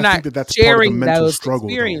 but We're I not think that's part of the sharing mental those struggle,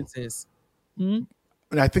 though. experiences. Hmm?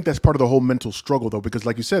 And I think that's part of the whole mental struggle, though, because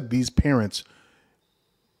like you said, these parents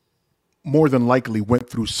more than likely went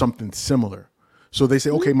through something similar. So they say,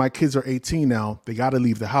 okay, my kids are 18 now. They got to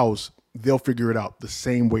leave the house. They'll figure it out the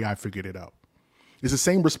same way I figured it out. It's the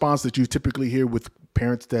same response that you typically hear with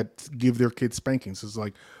parents that give their kids spankings. It's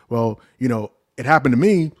like, well, it happened to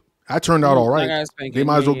me. I turned out all I right. got a spanking. They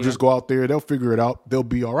might as well Yeah. just go out there. They'll figure it out. They'll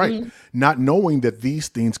be all right. Not knowing that these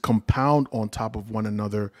things compound on top of one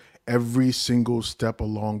another every single step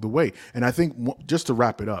along the way. And I think just to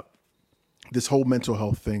wrap it up, this whole mental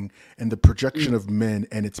health thing and the projection of men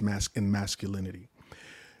and its masculinity.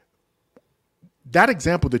 That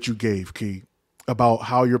example that you gave, Key, about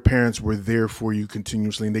how your parents were there for you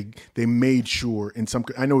continuously and they made sure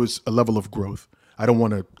I know it's a level of growth. I don't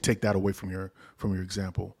want to take that away from your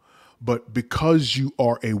example. But because you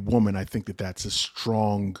are a woman, I think that that's a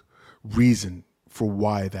strong reason for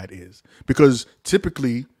why that is. Because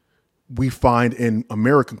typically we find in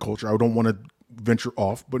American culture, I don't want to venture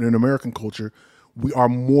off, but in American culture, we are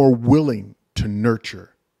more willing to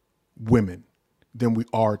nurture women than we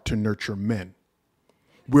are to nurture men.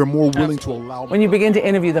 We're more willing to allow. When you begin to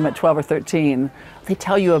interview them at 12 or 13, they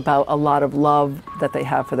tell you about a lot of love that they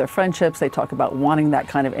have for their friendships. They talk about wanting that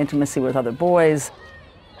kind of intimacy with other boys.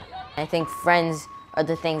 I think friends are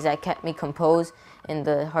the things that kept me composed in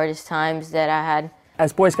the hardest times that I had.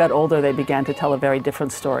 As boys got older, they began to tell a very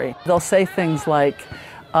different story. They'll say things like,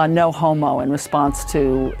 no homo in response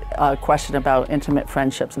to a question about intimate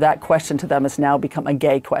friendships. That question to them has now become a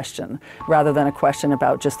gay question rather than a question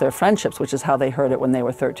about just their friendships, which is how they heard it when they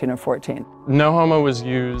were 13 or 14. No homo was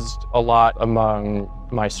used a lot among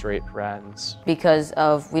my straight friends. Because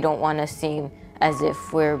we don't want to seem as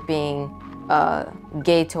if we're being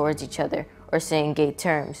gay towards each other or saying gay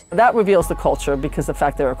terms. That reveals the culture because the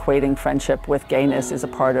fact they're equating friendship with gayness is a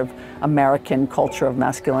part of American culture of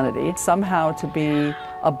masculinity. Somehow to be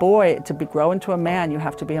a boy, to grow into a man, you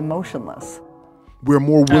have to be emotionless. We're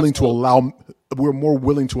more willing to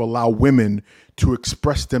allow women to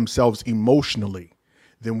express themselves emotionally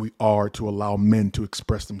than we are to allow men to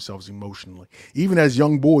express themselves emotionally. Even as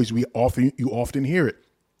young boys, you often hear it.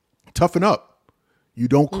 Toughen up. You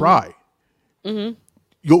don't cry. You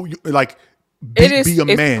like be a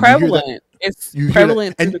man. Prevalent. It's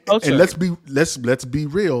prevalent in the culture. And let's be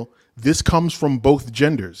real. This comes from both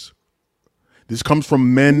genders. This comes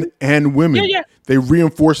from men and women. Yeah. They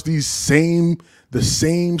reinforce the same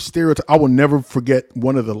stereotype. I will never forget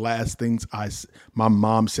one of the last things my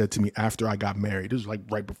mom said to me after I got married. This was like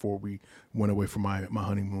right before we went away for my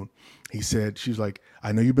honeymoon. She's like,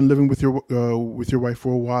 I know you've been living with your wife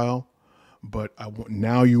for a while, but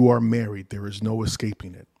now you are married. There is no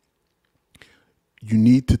escaping it. You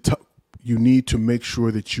need to make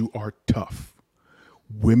sure that you are tough.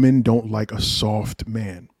 Women don't like a soft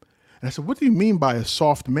man. And I said, what do you mean by a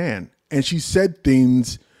soft man? And she said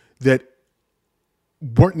things that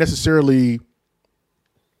weren't necessarily,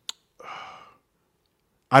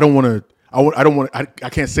 I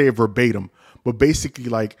can't say it verbatim, but basically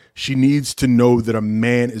like she needs to know that a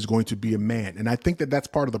man is going to be a man. And I think that that's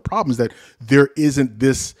part of the problem is that there isn't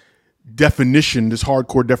this definition, this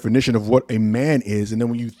hardcore definition of what a man is. And then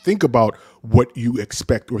when you think about what you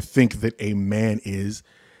expect or think that a man is,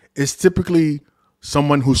 it's typically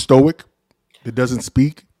someone who's stoic, that doesn't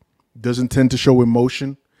speak, doesn't tend to show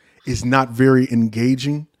emotion, is not very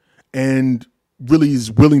engaging, and really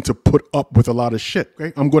is willing to put up with a lot of shit.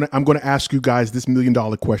 Okay? I'm gonna ask you guys this $1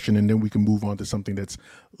 million question, and then we can move on to something that's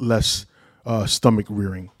less stomach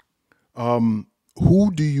rearing.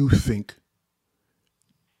 Who do you think,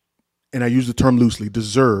 and I use the term loosely,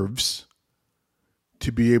 deserves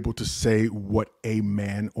to be able to say what a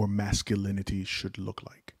man or masculinity should look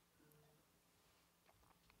like?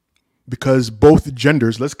 Because both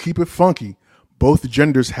genders, let's keep it funky, both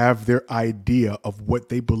genders have their idea of what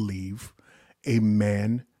they believe a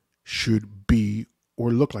man should be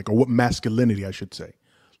or look like, or what masculinity, I should say,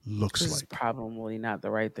 looks This like. is probably not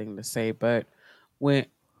the right thing to say, but when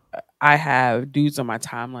I have dudes on my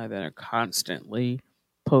timeline that are constantly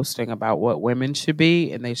posting about what women should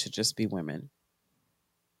be, and they should just be women.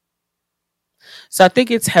 So I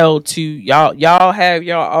think it's held to y'all. Y'all have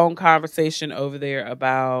your own conversation over there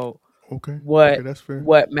about Okay, what that's fair.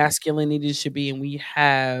 what masculinity should be, and we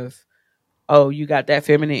have. Oh, you got that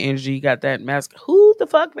feminine energy, you got that mask. Who the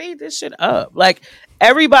fuck made this shit up? Like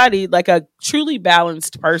everybody, like a truly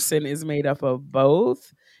balanced person is made up of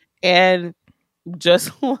both, and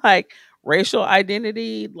just like racial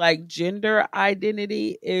identity, like gender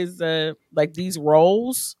identity is like these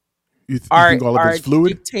roles You are think all of it's are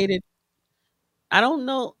fluid? dictated. I don't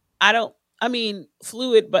know. I mean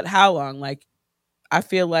fluid, but how long? Like I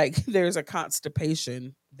feel like there's a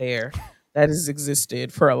constipation there that has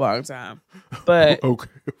existed for a long time. But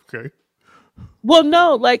Okay. well,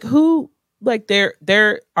 no, like who like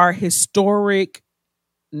there are historic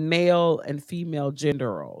male and female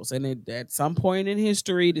gender roles, and at some point in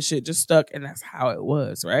history the shit just stuck, and that's how it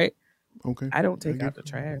was, right? Okay. I don't take out the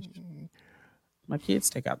trash. My kids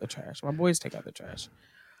take out the trash. My boys take out the trash.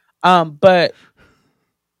 But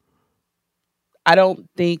I don't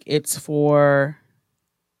think it's for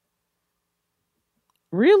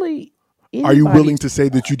really Are you anybody. willing to say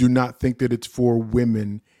that you do not think that it's for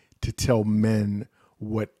women to tell men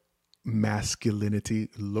what masculinity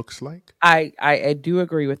looks like? I do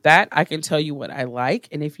agree with that. I can tell you what I like,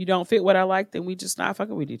 and if you don't fit what I like, then we just not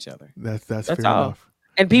fucking with each other. That's That's fair all. enough.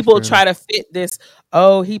 And That's people fair try enough. to fit this.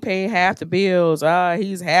 Oh, he paying half the bills.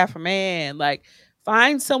 He's half a man. Like,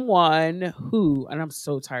 find someone who. And I'm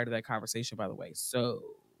so tired of that conversation. By the way, so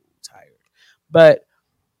tired. But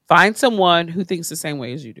find someone who thinks the same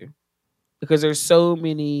way as you do, because there's so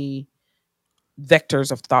many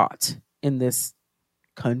vectors of thought in this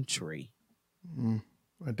country.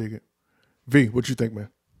 I dig it. V, what you think, man?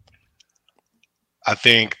 I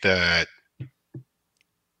think that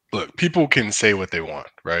look, people can say what they want,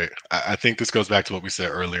 right? I think this goes back to what we said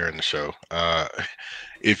earlier in the show.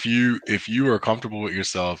 If you are comfortable with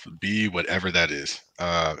yourself, be whatever that is.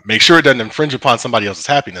 Make sure it doesn't infringe upon somebody else's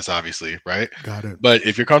happiness, obviously, right? Got it. But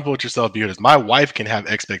if you're comfortable with yourself, be it as my wife can have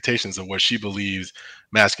expectations of what she believes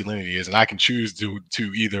masculinity is, and I can choose to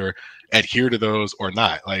either adhere to those or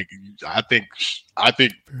not. Like I think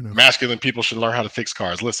masculine people should learn how to fix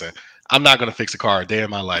cars. Listen, I'm not going to fix a car a day in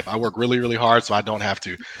my life. I work really, really hard, so I don't have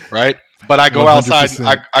to, right? But I go outside.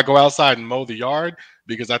 100%. I go outside and mow the yard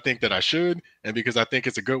because I think that I should, and because I think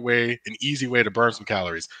it's a good way, an easy way to burn some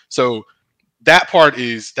calories. So that part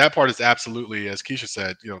is absolutely, as Keisha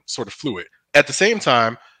said, sort of fluid. At the same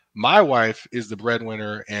time, my wife is the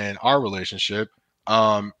breadwinner in our relationship,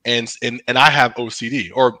 and I have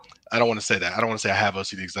OCD, or I don't want to say that. I don't want to say I have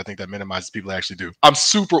OCD because I think that minimizes people that actually do. I'm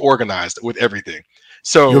super organized with everything.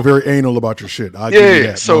 So you're very anal about your shit. I'll give you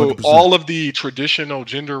that. So 100%. all of the traditional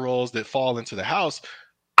gender roles that fall into the house,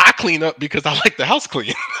 I clean up because I like the house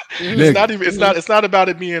clean. It's not even. It's not about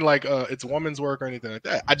it being like it's woman's work or anything like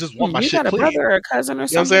that. I just want my You shit got a clean. brother or a cousin or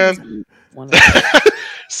You know something? what I'm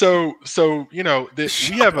saying? So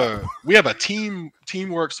we have a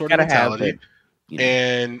teamwork sort of Gotta have mentality, it.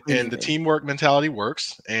 and the teamwork mentality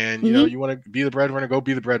works. And you want to be the breadwinner, go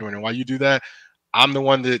be the breadwinner. While you do that, I'm the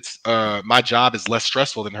one that's my job is less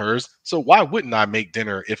stressful than hers. So why wouldn't I make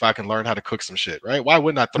dinner if I can learn how to cook some shit, right? Why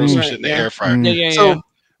wouldn't I throw some shit in the air fryer?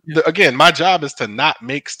 Again, my job is to not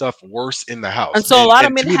make stuff worse in the house. And so a lot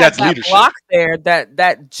of men to me, have that's that leadership. block there,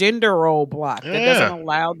 that gender role block that doesn't Yeah.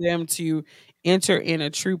 allow them to enter in a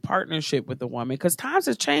true partnership with a woman. Because times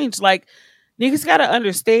have changed. Like niggas gotta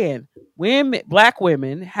understand, black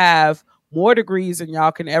women have more degrees than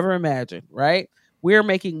y'all can ever imagine, right? We're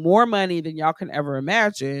making more money than y'all can ever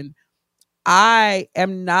imagine. I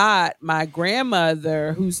am not my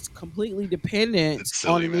grandmother who's completely dependent It's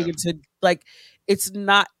on silly, a man. nigga to like. It's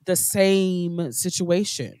not the same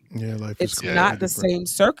situation. Yeah, life is It's completely not the different. same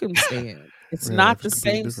circumstance. It's Yeah, not life the is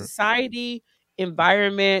completely same different. society,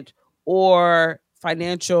 environment, or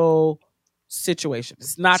financial situation.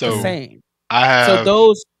 It's not the So same. I So have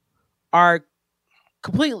those are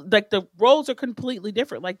completely like the roles are completely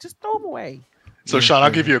different. Like just throw them away. So Sean,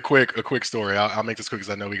 I'll give you a quick story. I'll make this quick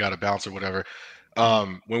because I know we got to bounce or whatever.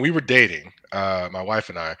 When we were dating, my wife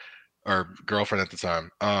and I, or girlfriend at the time,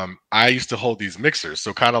 I used to hold these mixers.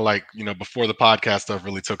 So kind of like, before the podcast stuff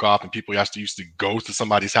really took off and people used to go to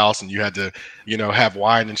somebody's house and you had to, have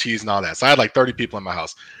wine and cheese and all that. So I had like 30 people in my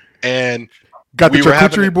house. And got the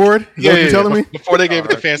charcuterie board? Is that what you're telling me? Before they gave it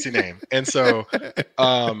the fancy name. And so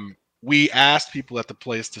we asked people at the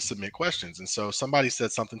place to submit questions. And so somebody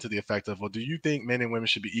said something to the effect of, well, do you think men and women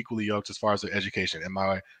should be equally yoked as far as their education? And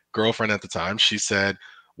my girlfriend at the time, she said,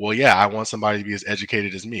 well, yeah, I want somebody to be as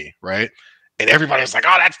educated as me, right? And everybody was like,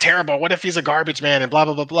 oh, that's terrible. What if he's a garbage man and blah,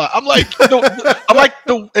 blah, blah, blah. I'm like,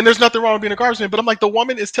 and there's nothing wrong with being a garbage man, but I'm like, the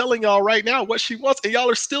woman is telling y'all right now what she wants, and y'all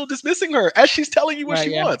are still dismissing her as she's telling you what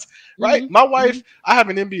she wants, right? My wife, I have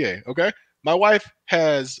an MBA, okay? My wife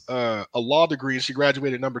has a law degree and she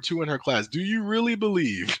graduated number 2 in her class. Do you really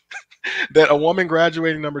believe that a woman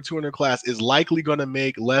graduating number 2 in her class is likely going to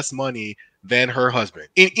make less money than her husband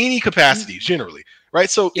in any capacity, generally, right?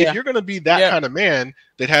 So if you're going to be that kind of man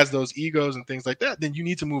that has those egos and things like that, then you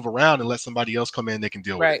need to move around and let somebody else come in. They can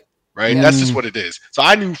deal with it, right? That's just what it is. So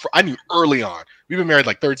I knew early on. We've been married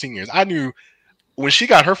like 13 years. I knew when she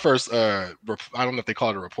got her first, I don't know if they call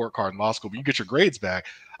it a report card in law school, but you get your grades back.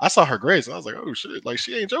 I saw her grades and I was like, oh shit, like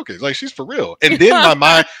she ain't joking, like she's for real. And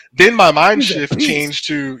then my mind shift changed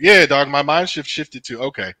to, my mind shifted to,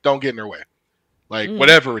 okay, don't get in her way. Like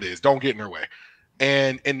whatever it is, don't get in her way.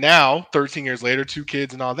 And now 13 years later, 2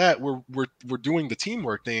 kids and all that, we're doing the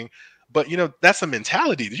teamwork thing. But that's a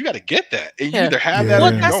mentality. You got to get that. And you either have that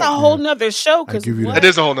or you that's don't. a whole nother show. Because it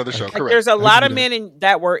is a whole nother show. Like, correct. There's a lot of men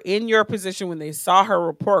that were in your position when they saw her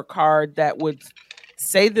report card that would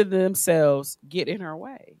say to themselves, "Get in her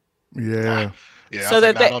way." Yeah. Yeah. So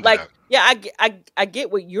that they like. Yeah, I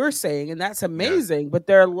get what you're saying, and that's amazing. But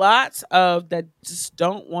there are lots of that just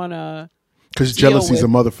don't want to. Because jealousy's a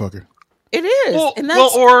motherfucker. It is, and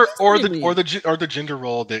that's or the gender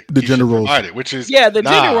role that the gender role provided, which is the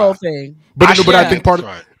gender role thing.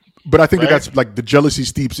 But I think that's like the jealousy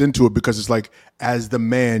steeps into it because it's like, as the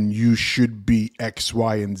man, you should be X,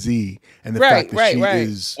 Y, and Z, and the fact that she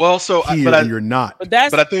is here and you're not.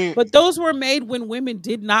 But those were made when women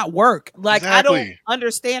did not work. Like I don't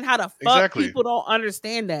understand how the fuck people don't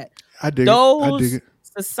understand that. I dig it.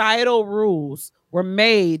 Societal rules were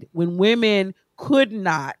made when women could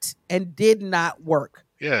not and did not work.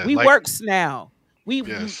 Yeah, we works now. We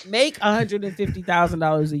make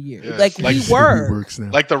 $150,000 a year. Yes. We work.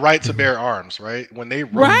 Like the right to bear arms, right? When they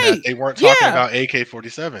wrote that, they weren't talking about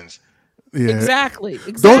AK-47s. Yeah. Exactly.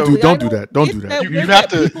 Don't do that. Don't do that. You have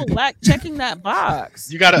to people checking that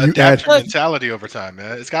box. You got to adapt your mentality over time,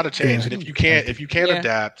 man. It's got to change. And if you can't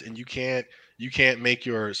adapt and you can't make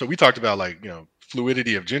your, so we talked about like,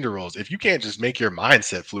 fluidity of gender roles. If you can't just make your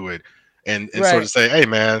mindset fluid and sort of say, hey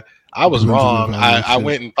man, I was wrong. I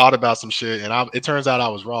went and thought about some shit and it turns out I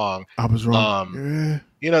was wrong.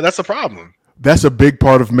 That's a problem. That's a big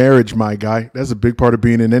part of marriage, my guy. That's a big part of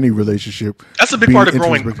being in any relationship. That's a big part of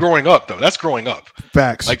growing up, though. That's growing up.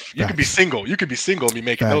 Facts. Like you could be single. You could be single and be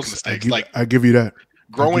making those mistakes. I give you that.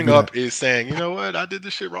 Growing up is saying, you know what, I did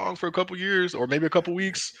this shit wrong for a couple years or maybe a couple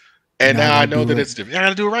weeks, and now I know that it's different. I got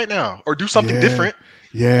to do it right now or do something different.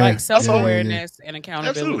 Yeah, like self-awareness and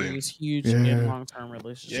accountability is huge in long-term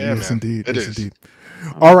relationships. Yeah, yes, indeed. It is. Indeed.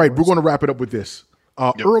 All right, we're going to wrap it up with this.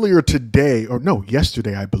 Earlier today,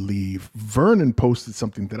 yesterday, I believe, Vernon posted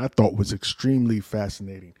something that I thought was extremely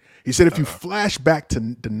fascinating. He said, if you flash back to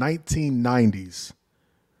the 1990s,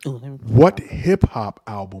 what hip hop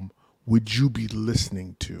album would you be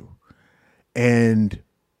listening to? And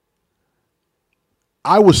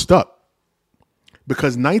I was stuck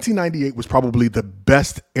because 1998 was probably the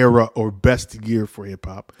best era or best year for hip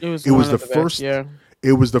hop. It was the first.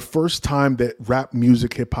 It was the first time that rap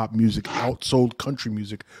music, hip hop music outsold country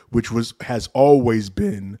music, which has always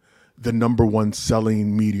been the number one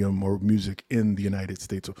selling medium or music in the United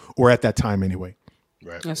States, or at that time anyway.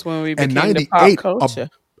 Right. That's when we became the pop culture.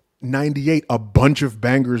 98, a bunch of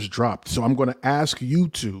bangers dropped. So I'm going to ask you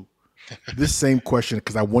two this same question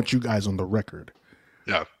because I want you guys on the record.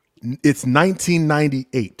 Yeah. It's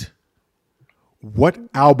 1998. What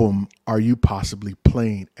album are you possibly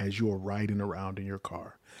playing as you're riding around in your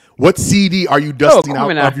car? What CD are you dusting out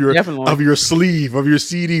of your sleeve, of your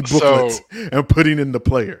CD booklet and putting in the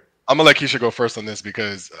player? I'm gonna let Keisha go first on this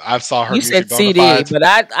because I saw her. You said CD, but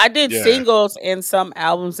I did singles and some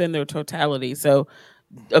albums in their totality. So,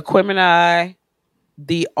 Aquemini,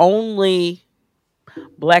 the only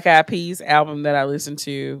Black Eyed Peas album that I listened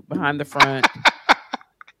to behind the front.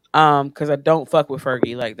 Because I don't fuck with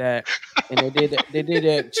Fergie like that, and they did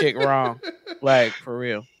that chick wrong, like for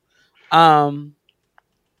real. Um,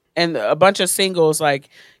 and a bunch of singles like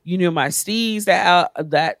 "You Knew My Steez,"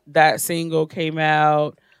 that single came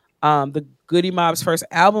out. The Goody Mob's first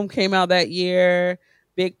album came out that year.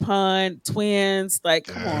 Big Pun, Twins, like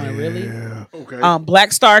come on, really? Yeah. Okay.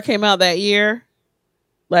 Black Star came out that year.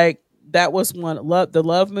 Like that was one. The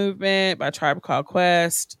Love Movement by Tribe Called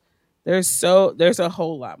Quest. There's a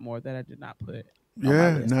whole lot more that I did not put on my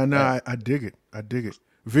Yeah. list. No. but I dig it. I dig it.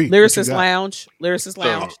 V. What you Lyricist got? Lounge. Lyricist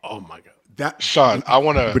Lounge. Oh my god. That Sean,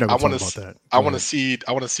 we're not gonna talk about that. I Go want to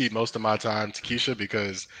ahead. cede most of my time to Keisha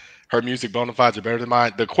because her music bona fides are better than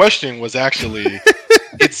mine. The question was actually,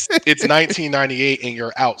 it's 1998 and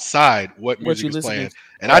you're outside. What What music you is listen playing? to?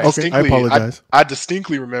 And Right. Okay, I apologize. I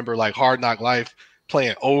distinctly remember like Hard Knock Life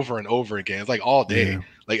playing over and over again. It's like all day, Yeah.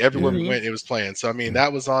 like everywhere we Mhm. went, it was playing. So I mean, Yeah.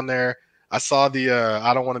 that was on there. I saw the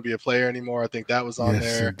I Don't Want to Be a Player Anymore. I think that was on Yes,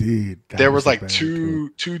 there. indeed. That There was a like banger, too.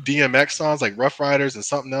 two DMX songs, like Rough Riders and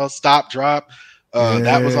something else. Stop Drop.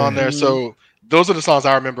 That was on Yeah. there. Mhm. So those are the songs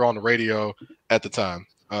I remember on the radio at the time.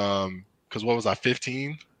 Because what was I,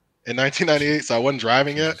 15 in 1998? So I wasn't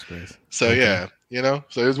driving yet. Jesus Christ. So Okay. yeah,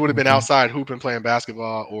 so it would have been Okay. outside hooping, playing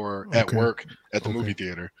basketball, or at Okay. work at the Okay. movie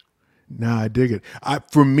theater. Nah, I dig it.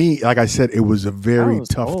 For me, like I said, it was a very was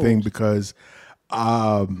tough thing old. because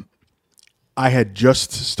I had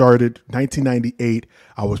just started 1998.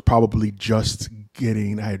 I had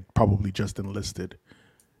probably just enlisted.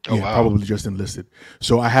 Oh Yeah, wow. probably just enlisted.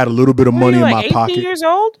 So I had a little bit of Were money you in like my 18 pocket. years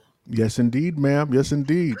old? Yes, indeed, ma'am. Yes,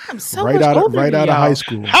 indeed. I'm so much older right than out of high y'all.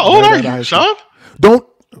 school. How old Right are out of you, high school. Sean? Don't.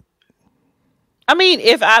 I mean,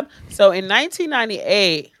 so in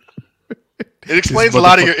 1998, It explains a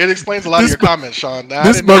lot of your comments, Sean. Nah, I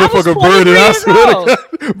This didn't know. I was motherfucker 23 Vernon. I years swear to old. God.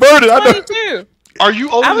 Vernon, I know. 22. Are you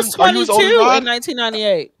older? I was Are you as 22 old as Rod? in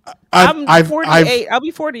 1998. I've- I'm 48. I'll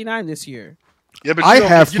be 49 this year. Yeah, but I you don't,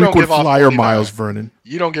 have you don't frequent give off flyer 49. miles, Vernon.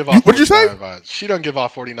 You don't give off. What'd you say? 49 vibes. She doesn't give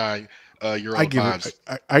off 49 year I old give her. vibes.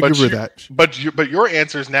 I give her that. But your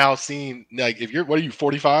answers now seem like if you're what are you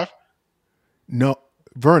 45? No,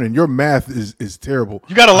 Vernon, your math is terrible.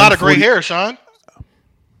 You got a lot I'm of gray 40 hair, Sean.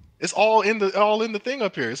 It's all in the thing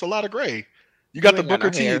up here. It's a lot of gray. You got the ain't got no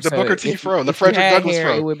Booker T, hair, the so Booker T if fro, the if you Frederick had Douglass hair,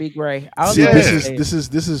 fro. it would be gray. I was See, about Yeah. to say, this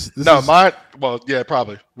is No, is, mine. Well, yeah,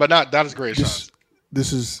 probably, but not as gray as Sean's.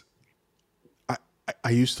 this is.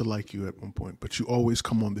 I used to like you at one point, but you always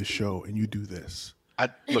come on this show and you do this.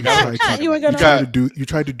 Look, I don't Try- You ain't you gonna- try to do you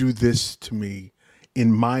tried to do this to me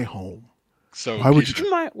in my home. So Why would you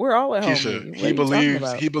Keisha, we're all at home. Keisha, What are you talking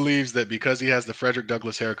about? he believes that because he has the Frederick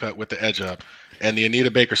Douglass haircut with the edge up and the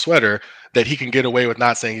Anita Baker sweater, that he can get away with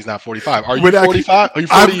not saying he's not 45. Are you But 45? Are you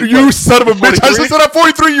 40? you son of a bitch! I 43? just said I'm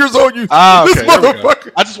 43 years old. You Okay, this there we go.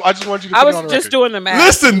 motherfucker. I just wanted you to I put was it on the just record. doing the math.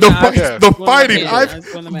 Listen, You know, I was yeah. the doing the fighting. math. I was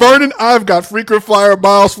doing the math. Vernon, I've got frequent flyer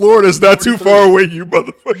miles. Florida's not too far away. You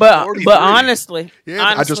motherfucker. But 43. honestly, Yeah,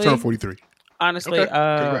 I just turned 43. Honestly, Okay,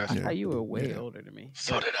 congrats. I thought you were way older than me.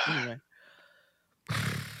 So But did I. Anyway.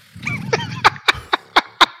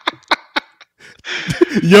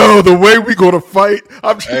 Yo, the way we go to fight.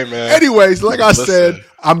 Hey, man. Anyways, like I said, Listen,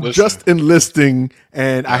 I'm listen. just enlisting,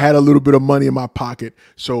 and I had a little bit of money in my pocket,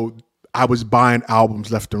 so I was buying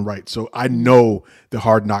albums left and right. So I know the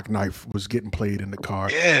Hard Knock Knife was getting played in the car.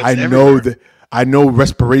 Yeah, it's I know everywhere. that. I know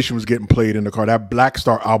Respiration was getting played in the car. That Black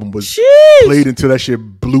Star album was Sheesh. played until that shit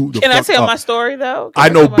blew the Can I fuck tell up. my story though? Can I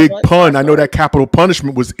know tell my Big Black Pun. Star I know story? that Capital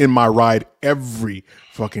Punishment was in my ride every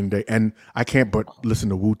fucking day, and I can't but listen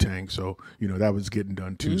to Wu-Tang. So that was getting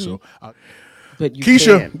done too. So But you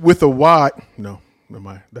Keisha can. with a Y. No, am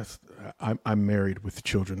I? I'm married with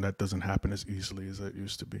children. That doesn't happen as easily as it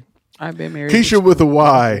used to be. I've been married. Keisha with a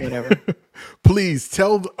Y. Whatever. Please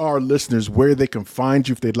tell our listeners where they can find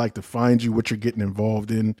you if they'd like to find you, what you're getting involved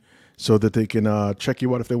in, so that they can check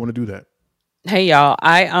you out if they want to do that. Hey y'all,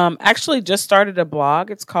 I actually just started a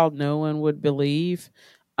blog. It's called No One Would Believe.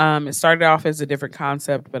 It started off as a different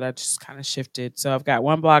concept, but I just kind of shifted. So I've got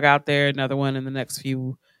one blog out there, another one in the next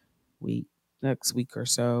week or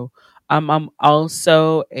so. I'm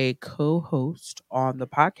also a co-host on the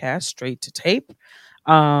podcast Straight to Tape.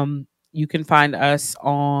 You can find us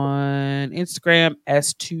on Instagram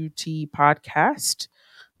S2T Podcast.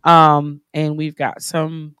 And we've got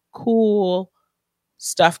some cool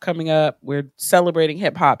stuff coming up. We're celebrating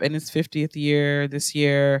hip hop in its 50th year this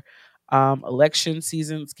year. Election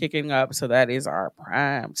season's kicking up, so that is our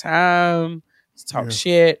prime time to talk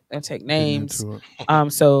shit and take names. Getting into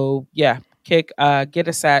it. So yeah, get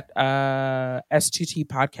us at S2T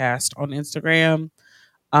Podcast on Instagram,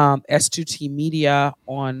 S2T Media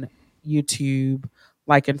on YouTube.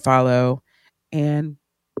 Like and follow, and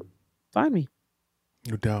find me.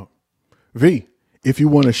 No doubt. V, if you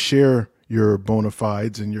want to share your bona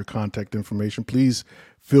fides and your contact information, please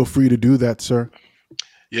feel free to do that, sir.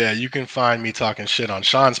 Yeah, you can find me talking shit on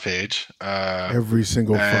Sean's page. Every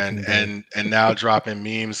single fucking day. And now dropping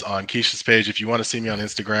memes on Keisha's page. If you want to see me on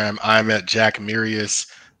Instagram, I'm at Jack Mirius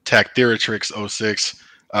Tactheratrix 06.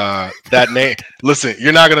 That name. Listen,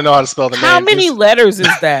 you're not gonna know how to spell the name. How many letters is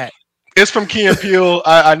that? It's from Key and Peele.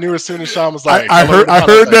 I knew as soon as Sean was like, I heard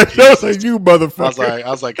that. That was like, you motherfucker. I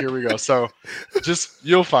was like, here we go. So just,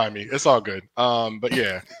 you'll find me. It's all good. But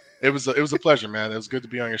yeah, it was a pleasure, man. It was good to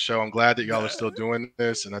be on your show. I'm glad that y'all are still doing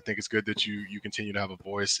this, and I think it's good that you continue to have a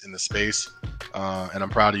voice in the space. And I'm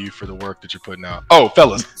proud of you for the work that you're putting out. Oh,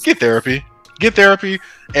 fellas, get therapy.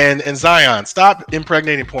 And Zion, stop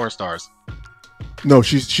impregnating porn stars. No,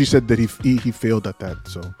 she said that he failed at that,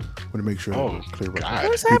 so I want to make sure that we're clear about that.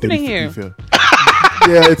 What's happening here?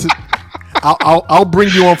 Yeah, I'll bring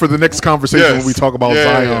you on for the next conversation when we talk about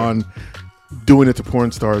Zion doing it to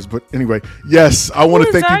porn stars. But anyway, yes, I want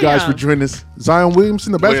to thank you guys for joining us. Zion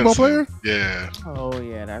Williamson, the basketball player? Yeah. Oh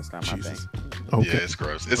yeah, that's not my thing. Okay. Yeah, it's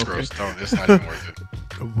gross. It's gross. It's not even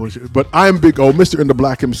worth it. But I'm Big O, Mr. In the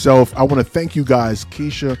Black himself. I want to thank you guys,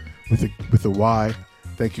 Keisha with a Y.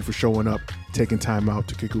 Thank you for showing up, taking time out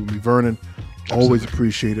to kick it with me, Vernon. Absolutely. Always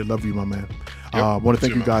appreciate it. Love you, my man. I Yep, want to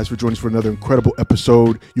thank you guys for joining us for another incredible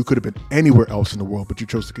episode. You could have been anywhere else in the world, but you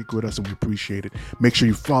chose to kick with us, and we appreciate it. Make sure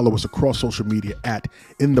you follow us across social media at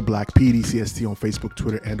In The Black PDCST on Facebook,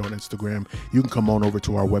 Twitter, and on Instagram. You can come on over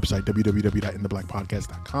to our website,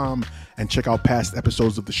 www.intheblackpodcast.com, and check out past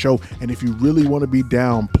episodes of the show. And if you really want to be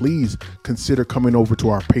down, please consider coming over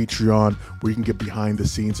to our Patreon, where you can get behind the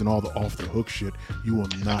scenes and all the off the hook shit. You will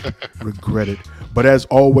not regret it. But as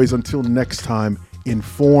always, until next time,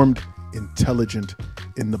 informed, intelligent,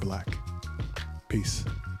 in the black. Peace.